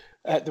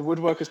at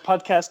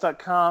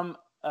thewoodworkerspodcast.com.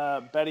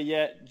 Better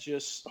yet,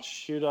 just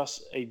shoot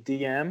us a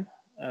DM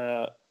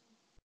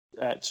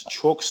at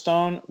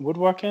Chalkstone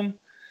Woodworking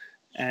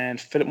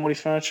and Philip Morty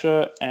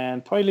Furniture,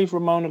 and probably leave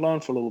Ramon alone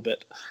for a little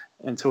bit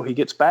until he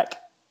gets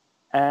back.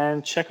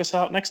 And check us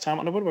out next time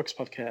on the Woodworkers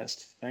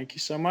Podcast. Thank you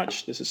so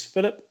much. This is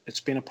Philip.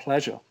 It's been a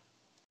pleasure.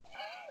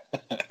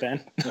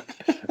 Ben.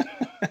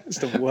 It's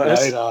the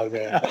worst. Right on,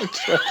 man.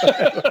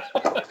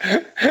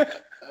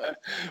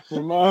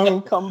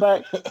 Ramon, come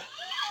back.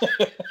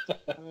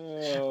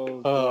 Right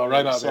on,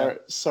 man.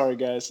 Sorry,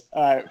 guys.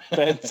 All right,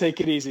 Ben, take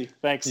it easy.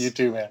 Thanks. You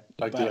too, man.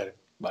 Talk to you later.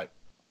 Bye.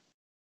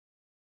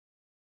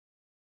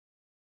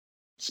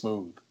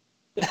 Smooth.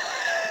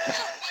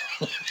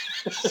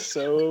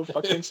 So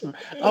fucking smooth.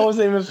 I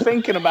wasn't even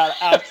thinking about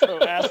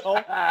outro, asshole.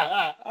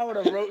 I would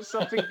have wrote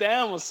something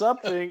down or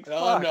something.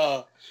 Oh,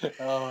 Fuck.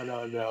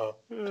 no.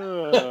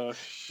 Oh,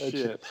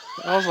 shit.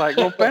 I was like,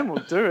 well, Ben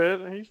will do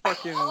it. He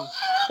fucking...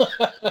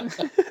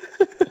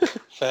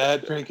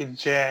 Bad freaking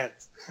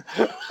chance.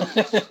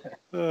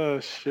 Oh,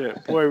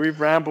 shit. Boy, we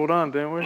rambled on, didn't we?